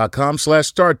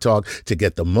IXL.com/StarTalk to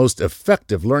get the most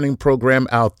effective learning program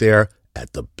out there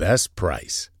at the best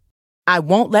price. I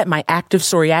won't let my active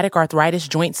psoriatic arthritis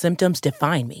joint symptoms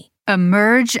define me.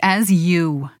 Emerge as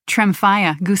you.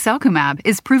 Tremfya, guselkumab,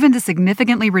 is proven to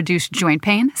significantly reduce joint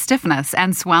pain, stiffness,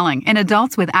 and swelling in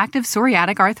adults with active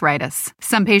psoriatic arthritis.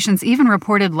 Some patients even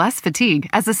reported less fatigue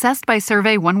as assessed by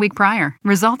survey 1 week prior.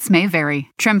 Results may vary.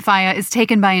 Tremfya is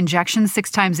taken by injection 6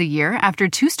 times a year after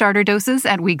 2 starter doses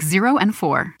at weeks 0 and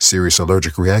 4. Serious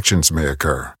allergic reactions may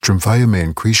occur. Tremfya may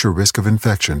increase your risk of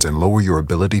infections and lower your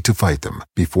ability to fight them.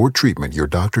 Before treatment, your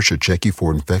doctor should check you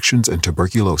for infections and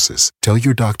tuberculosis. Tell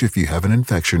your doctor if you have an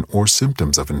infection or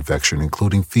symptoms of infection,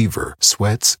 including fever,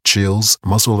 sweats, chills,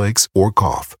 muscle aches, or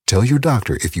cough. Tell your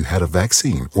doctor if you had a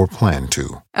vaccine or plan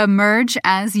to. Emerge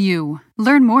as you.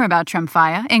 Learn more about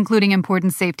Tremfya, including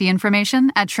important safety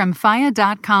information, at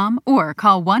tremfya.com or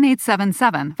call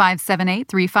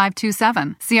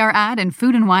 1-877-578-3527. See our ad in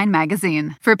Food and Wine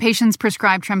magazine. For patients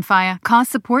prescribed Tremfya, cost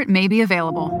support may be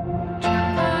available.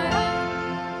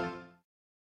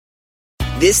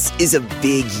 This is a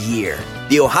big year.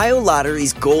 The Ohio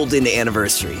Lottery's golden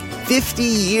anniversary. 50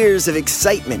 years of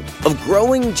excitement, of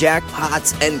growing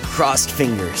jackpots and crossed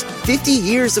fingers. 50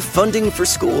 years of funding for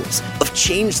schools, of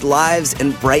changed lives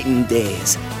and brightened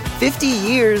days. 50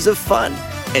 years of fun,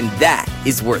 and that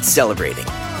is worth celebrating.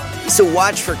 So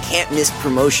watch for can't-miss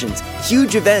promotions,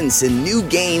 huge events, and new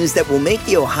games that will make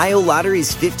the Ohio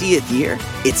Lottery's 50th year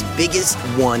its biggest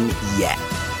one yet.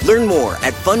 Learn more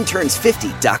at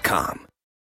funturns50.com.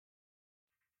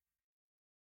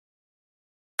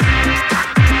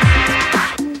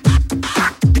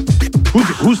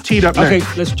 Who's teed up next?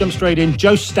 Okay, let's jump straight in.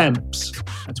 Joe Stamps.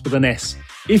 That's with an S.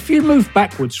 If you move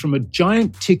backwards from a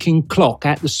giant ticking clock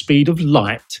at the speed of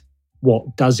light,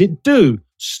 what does it do?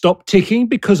 Stop ticking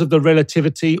because of the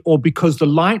relativity or because the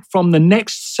light from the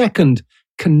next second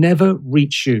can never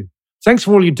reach you? Thanks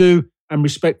for all you do and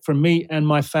respect from me and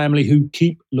my family who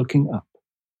keep looking up.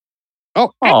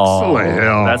 Oh, excellent.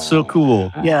 Oh, that's so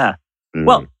cool. Yeah.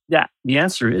 Well, yeah, the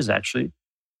answer is actually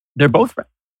they're both right.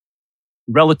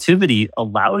 Relativity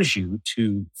allows you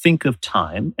to think of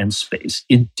time and space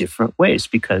in different ways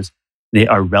because they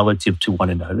are relative to one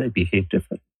another. They behave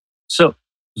differently. So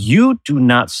you do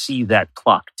not see that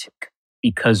clock tick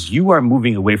because you are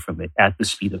moving away from it at the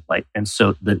speed of light. And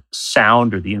so the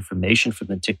sound or the information from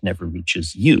the tick never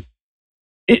reaches you.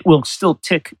 It will still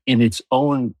tick in its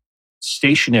own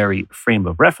stationary frame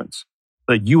of reference,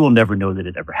 but you will never know that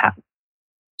it ever happened.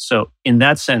 So in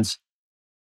that sense,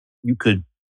 you could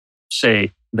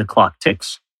say the clock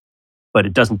ticks, but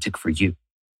it doesn't tick for you.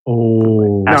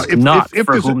 Oh, Ask not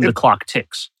for whom the clock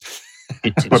ticks.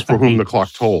 It ticks but for whom the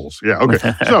clock tolls. Yeah,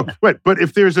 okay. So, but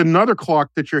if there's another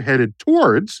clock that you're headed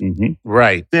towards,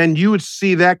 right, then you would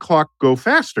see that clock go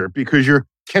faster because you're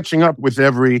catching up with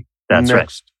every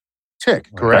next tick,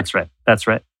 correct? That's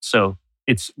right. So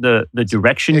it's the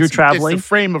direction you're traveling. It's the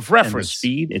frame of reference. And the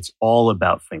speed, it's all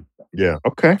about frame of reference. Yeah,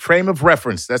 okay. Frame of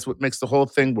reference. That's what makes the whole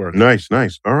thing work. Nice.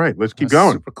 All right, let's keep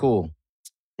going. Super cool.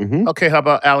 Mm-hmm. Okay, how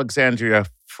about Alexandria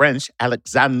French,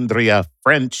 Alexandria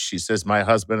French. She says, my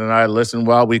husband and I listen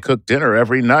while we cook dinner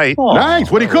every night. Oh. Nice.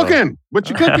 What are you cooking? What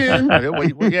you cooking?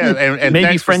 Yeah, and Maybe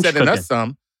thanks French for sending cooking. us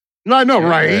some. No, I know,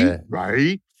 right? Yeah.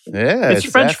 Right. Yeah, It's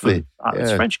French exactly. food. It's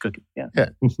Yeah. French cooking. Yeah.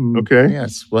 Okay.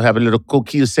 Yes, we'll have a little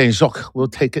coquille Saint-Jacques. We'll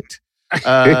take it.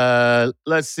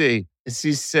 Let's see.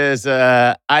 She says,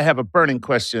 I have a burning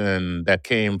question that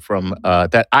came from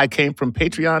I came from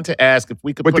Patreon to ask if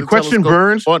we could But put the a question telescope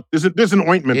burns. on. There's an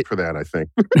ointment for that, I think.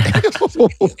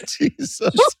 Oh,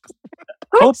 Jesus.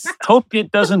 Hope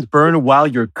it doesn't burn while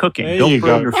you're cooking. There Don't you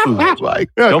burn go. your food. Like,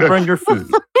 Don't burn your food.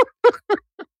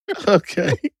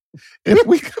 okay. If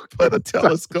we could put a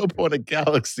telescope on a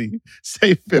galaxy,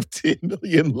 say 15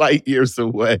 million light years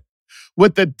away,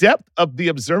 would the depth of the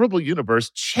observable universe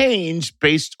change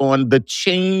based on the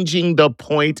changing the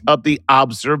point of the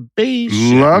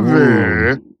observation? Love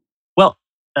it. Well,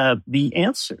 the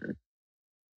answer,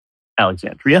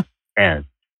 Alexandria and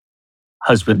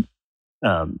husband,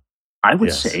 I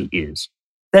would say is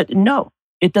that no,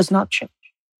 it does not change.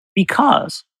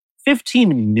 Because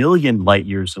 15 million light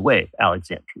years away,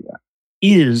 Alexandria,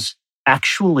 is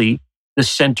actually the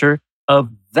center of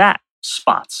that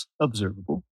spot's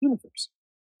observable universe.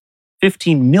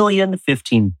 15 million,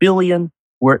 15 billion,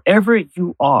 wherever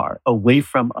you are away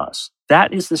from us,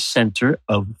 that is the center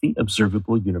of the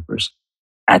observable universe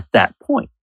at that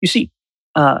point. You see,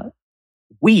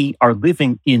 we are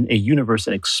living in a universe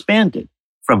that expanded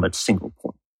from a single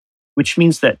point, which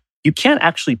means that you can't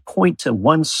actually point to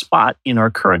one spot in our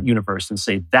current universe and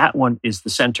say that one is the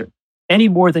center, any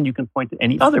more than you can point to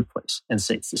any other place and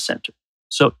say it's the center.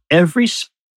 So every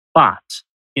spot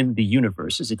in the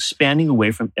universe is expanding away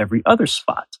from every other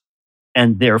spot.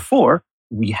 And therefore,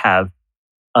 we have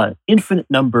an infinite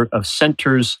number of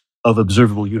centers of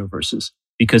observable universes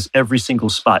because every single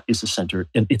spot is a center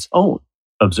in its own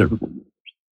observable universe.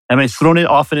 Am I thrown it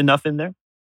often enough in there?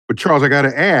 But Charles, I got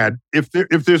to add, if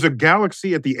there's a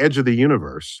galaxy at the edge of the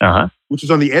universe, which is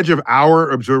on the edge of our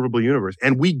observable universe,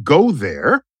 and we go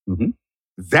there,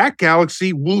 that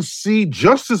galaxy will see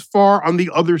just as far on the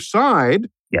other side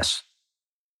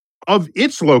of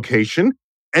its location,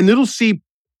 and it'll see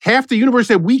half the universe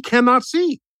that we cannot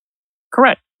see.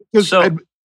 Correct. So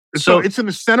it's in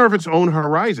the center of its own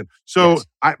horizon. So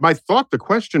the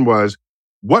question was,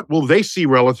 what will they see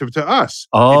relative to us?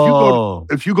 Oh.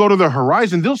 If you go to the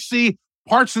horizon, they'll see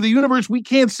parts of the universe we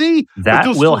can't see. That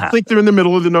but will they'll think they're in the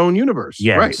middle of the known universe.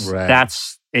 Yes, Right.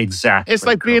 That's exactly. It's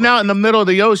like being out in the middle of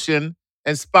the ocean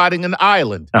and spotting an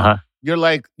island. You're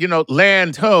like,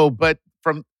 land ho, but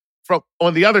from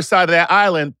on the other side of that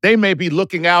island, they may be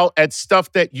looking out at stuff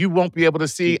that you won't be able to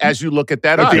see as you look at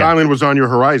that But island. the island was on your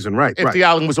horizon, right? If the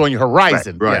island was on your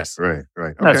horizon, yes. Right.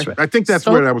 Okay. That's right. I think that's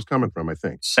So- where that was coming from, I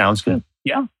think. Sounds good.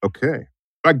 Yeah. Okay.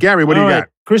 Gary, what do you All right, got?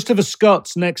 Christopher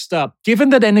Scott's next up. Given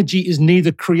that energy is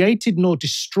neither created nor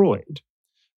destroyed,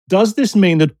 does this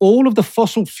mean that all of the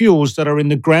fossil fuels that are in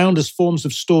the ground as forms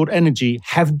of stored energy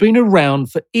have been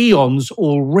around for eons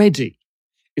already?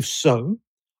 If so,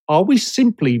 are we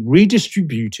simply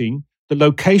redistributing the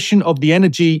location of the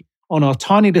energy on our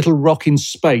tiny little rock in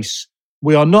space?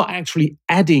 We are not actually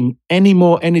adding any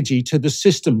more energy to the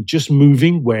system, just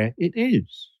moving where it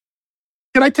is.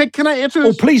 Can I answer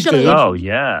this? Oh, please do. Oh,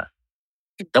 yeah.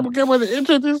 Okay, with the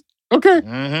answer this. Okay.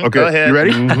 Mhm, Okay. Go ahead. You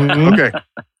ready? Mhm. Okay.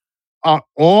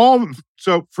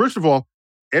 So first of all,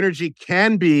 energy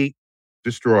can be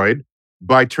destroyed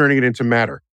by turning it into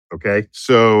matter. Okay.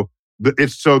 So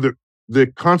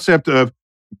the concept of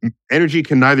energy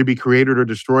can neither be created or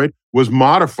destroyed was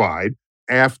modified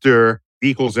after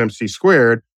E = mc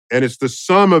squared, and it's the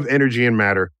sum of energy and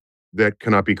matter that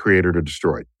cannot be created or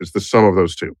destroyed. It's the sum of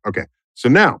those two. Okay. So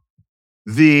now,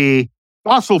 the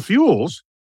fossil fuels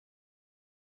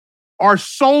are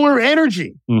solar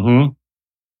energy.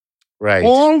 Right.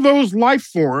 All those life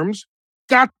forms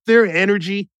got their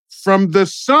energy from the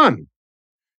sun.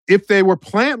 If they were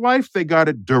plant life, they got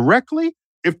it directly.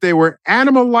 If they were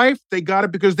animal life, they got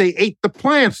it because they ate the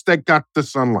plants that got the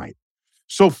sunlight.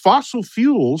 So fossil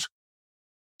fuels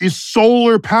is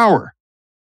solar power.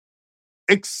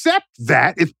 Except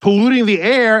that it's polluting the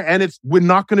air and we're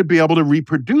not going to be able to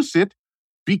reproduce it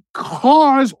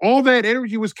because all that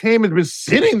energy came and been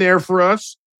sitting there for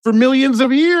us for millions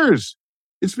of years.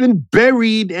 It's been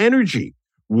buried energy.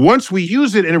 Once we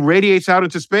use it and it radiates out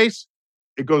into space,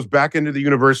 it goes back into the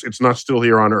universe. It's not still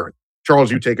here on Earth.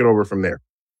 Charles, you take it over from there.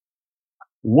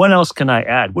 What else can I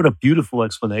add? What a beautiful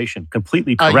explanation.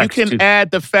 Completely correct. You can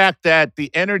add the fact that the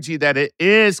energy that it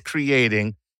is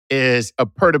creating is a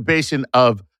perturbation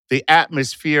of the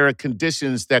atmospheric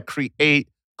conditions that create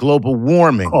global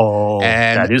warming. Oh,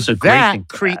 And that is a great thing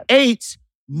to add. creates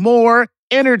more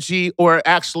energy or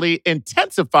actually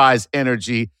intensifies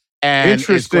energy. And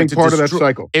Interesting part of that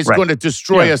cycle. It's going to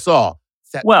destroy us all.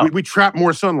 Well, we trap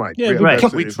more sunlight. Yeah,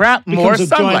 We trap more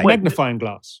becomes a giant sunlight. magnifying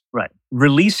glass. Right.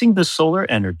 Releasing the solar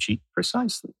energy,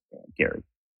 precisely, Gary.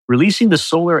 Releasing the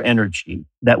solar energy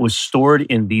that was stored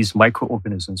in these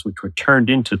microorganisms, which were turned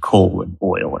into coal and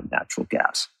oil and natural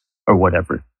gas, or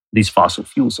whatever these fossil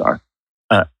fuels are,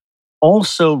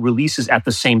 also releases at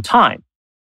the same time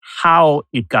how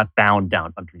it got bound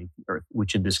down underneath the earth,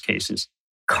 which in this case is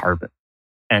carbon.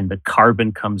 And the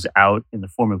carbon comes out in the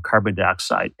form of carbon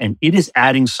dioxide, and it is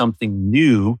adding something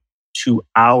new to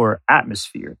our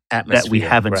atmosphere that we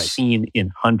haven't seen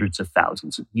in hundreds of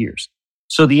thousands of years.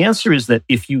 So the answer is that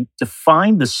if you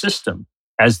define the system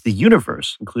as the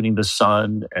universe, including the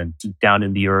sun and deep down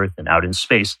in the earth and out in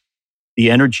space,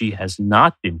 the energy has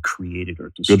not been created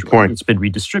or destroyed. Good point. It's been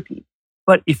redistributed.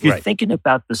 But if you're thinking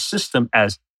about the system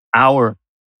as our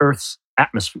Earth's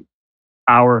atmosphere,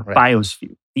 our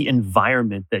biosphere, the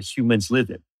environment that humans live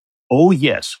in, oh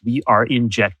yes, we are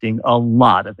injecting a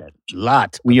lot of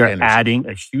energy. We are adding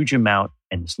a huge amount,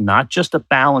 and it's not just a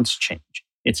balance change,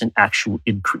 it's an actual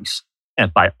increase.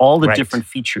 And by all the different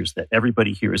features that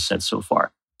everybody here has said so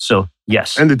far. So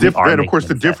yes. And of course,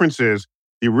 the difference is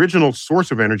the original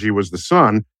source of energy was the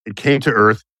sun. It came to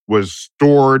Earth, was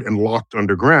stored and locked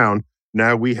underground.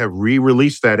 Now we have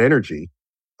re-released that energy.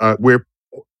 Where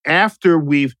after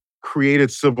we've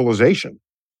created civilization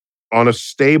on a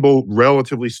stable,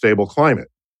 relatively stable climate,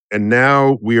 and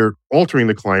now we are altering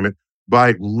the climate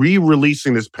by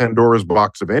re-releasing this Pandora's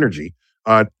box of energy.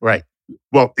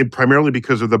 Well, primarily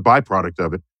because of the byproduct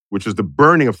of it, which is the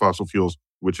burning of fossil fuels,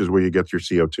 which is where you get your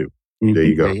CO2. Mm-hmm. There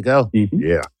you go. There you go. Mm-hmm.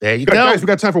 Yeah. There you go. Guys, we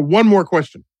got time for one more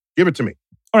question. Give it to me.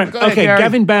 All right. Okay.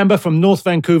 Gavin Bamber from North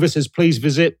Vancouver says, please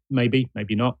visit. Maybe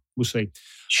not. We'll see.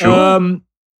 Sure.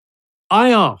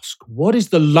 I ask, what is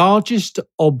the largest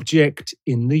object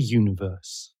in the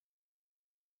universe?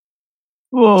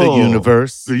 Whoa. The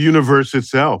universe. The universe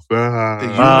itself. The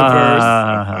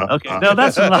universe. Okay. No,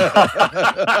 that's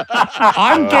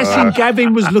I'm guessing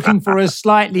Gavin was looking for a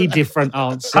slightly different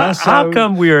answer. How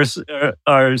come we are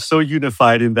so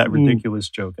unified in that ridiculous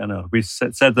joke? I know. We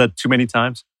said that too many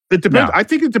times. It depends. No. I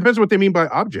think it depends what they mean by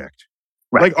object.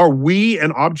 Right. Like, are we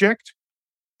an object?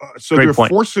 So there are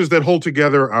forces that hold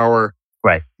together our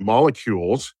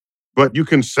molecules, but you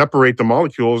can separate the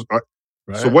molecules.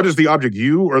 So what is the object,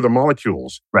 you or the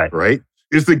molecules? Right?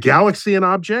 Is the galaxy an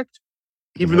object?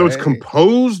 Even though it's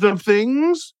composed of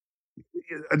things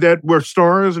that were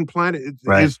stars and planets?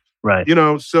 You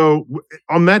know, so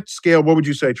on that scale, what would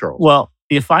you say, Charles? Well,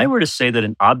 if I were to say that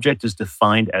an object is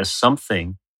defined as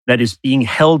something that is being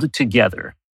held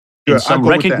together in some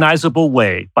recognizable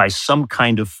way by some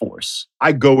kind of force.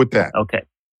 I go with that. Okay.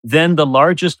 Then the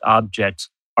largest objects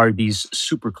are these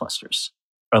superclusters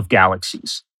of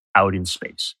galaxies out in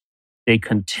space. They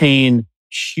contain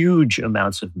huge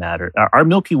amounts of matter. Our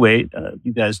Milky Way,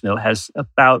 you guys know, has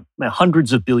about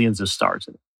hundreds of billions of stars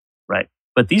in it, right?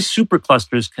 But these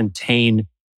superclusters contain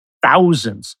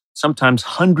thousands, sometimes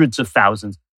hundreds of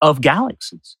thousands of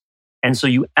galaxies. And so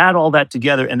you add all that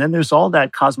together, and then there's all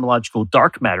that cosmological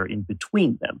dark matter in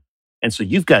between them. And so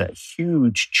you've got a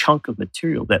huge chunk of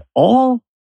material that all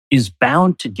is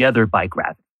bound together by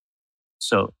gravity.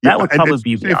 So that would probably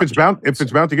be the if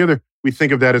it's bound together, we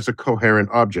think of that as a coherent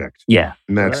object. Yeah.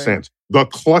 In that sense. The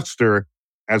cluster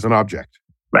as an object.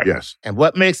 Right. Yes. And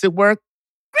what makes it work?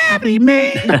 Gravity,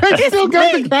 man. It's still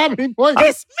got the gravity, boy.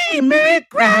 It's me, man.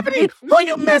 Gravity. Who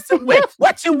you messing with?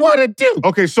 What you want to do?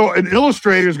 Okay, so an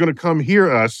illustrator is going to come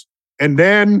hear us and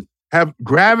then have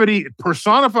gravity,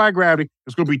 personify gravity.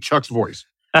 It's going to be Chuck's voice.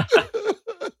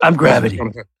 I'm gravity.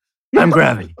 I'm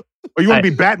gravity. Oh, you want to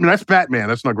be Batman? That's Batman.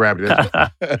 That's not gravity.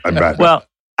 I'm Batman. Well,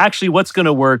 actually, what's going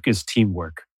to work is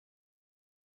teamwork.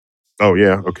 Oh,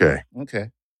 yeah. Okay.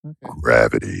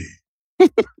 Gravity.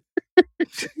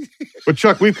 But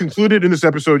Chuck, we've concluded in this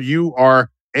episode, you are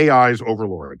AI's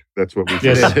overlord. That's what we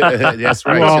said. That's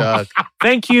right, Chuck.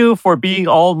 Thank you for being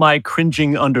all my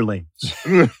cringing underlings.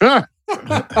 All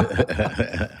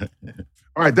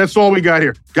right, that's all we got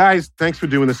here. Guys, thanks for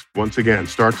doing this once again.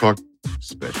 Star Talk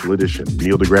Special Edition.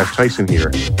 Neil deGrasse Tyson here.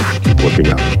 Keep looking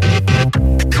up.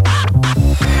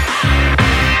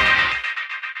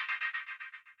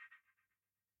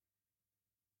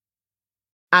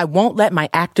 I won't let my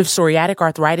active psoriatic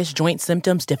arthritis joint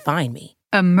symptoms define me.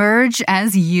 Emerge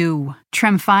as you.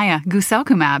 Tremfya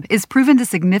guselkumab is proven to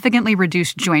significantly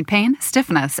reduce joint pain,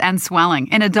 stiffness, and swelling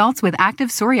in adults with active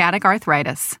psoriatic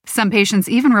arthritis. Some patients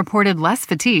even reported less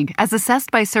fatigue as assessed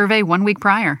by survey 1 week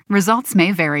prior. Results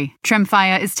may vary.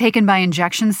 Tremfya is taken by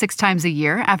injection 6 times a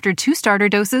year after 2 starter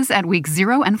doses at weeks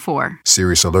 0 and 4.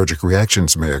 Serious allergic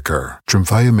reactions may occur.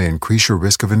 Tremfya may increase your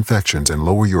risk of infections and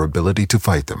lower your ability to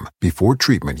fight them. Before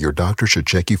treatment, your doctor should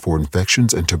check you for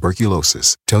infections and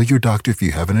tuberculosis. Tell your doctor if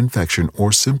you have an infection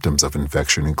or symptoms of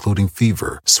infection, including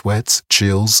fever, sweats,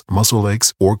 chills, muscle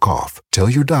aches, or cough. Tell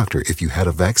your doctor if you had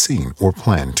a vaccine or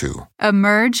plan to.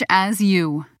 Emerge as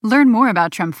you. Learn more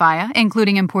about Tremfya,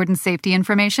 including important safety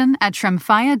information, at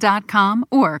tremfya.com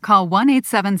or call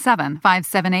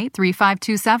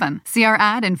 1-877-578-3527. See our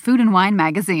ad in Food and Wine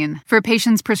magazine. For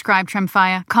patients prescribed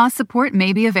Tremfya, cost support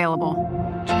may be available.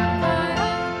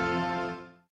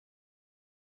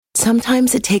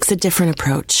 Sometimes it takes a different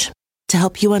approach to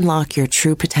help you unlock your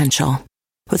true potential.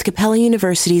 With Capella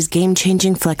University's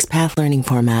game-changing FlexPath learning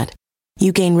format,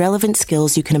 you gain relevant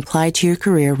skills you can apply to your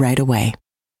career right away.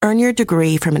 Earn your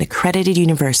degree from an accredited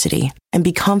university and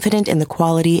be confident in the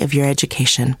quality of your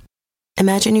education.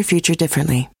 Imagine your future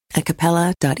differently at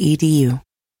capella.edu.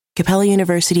 Capella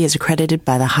University is accredited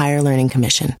by the Higher Learning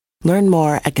Commission. Learn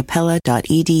more at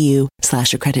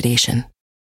capella.edu/accreditation.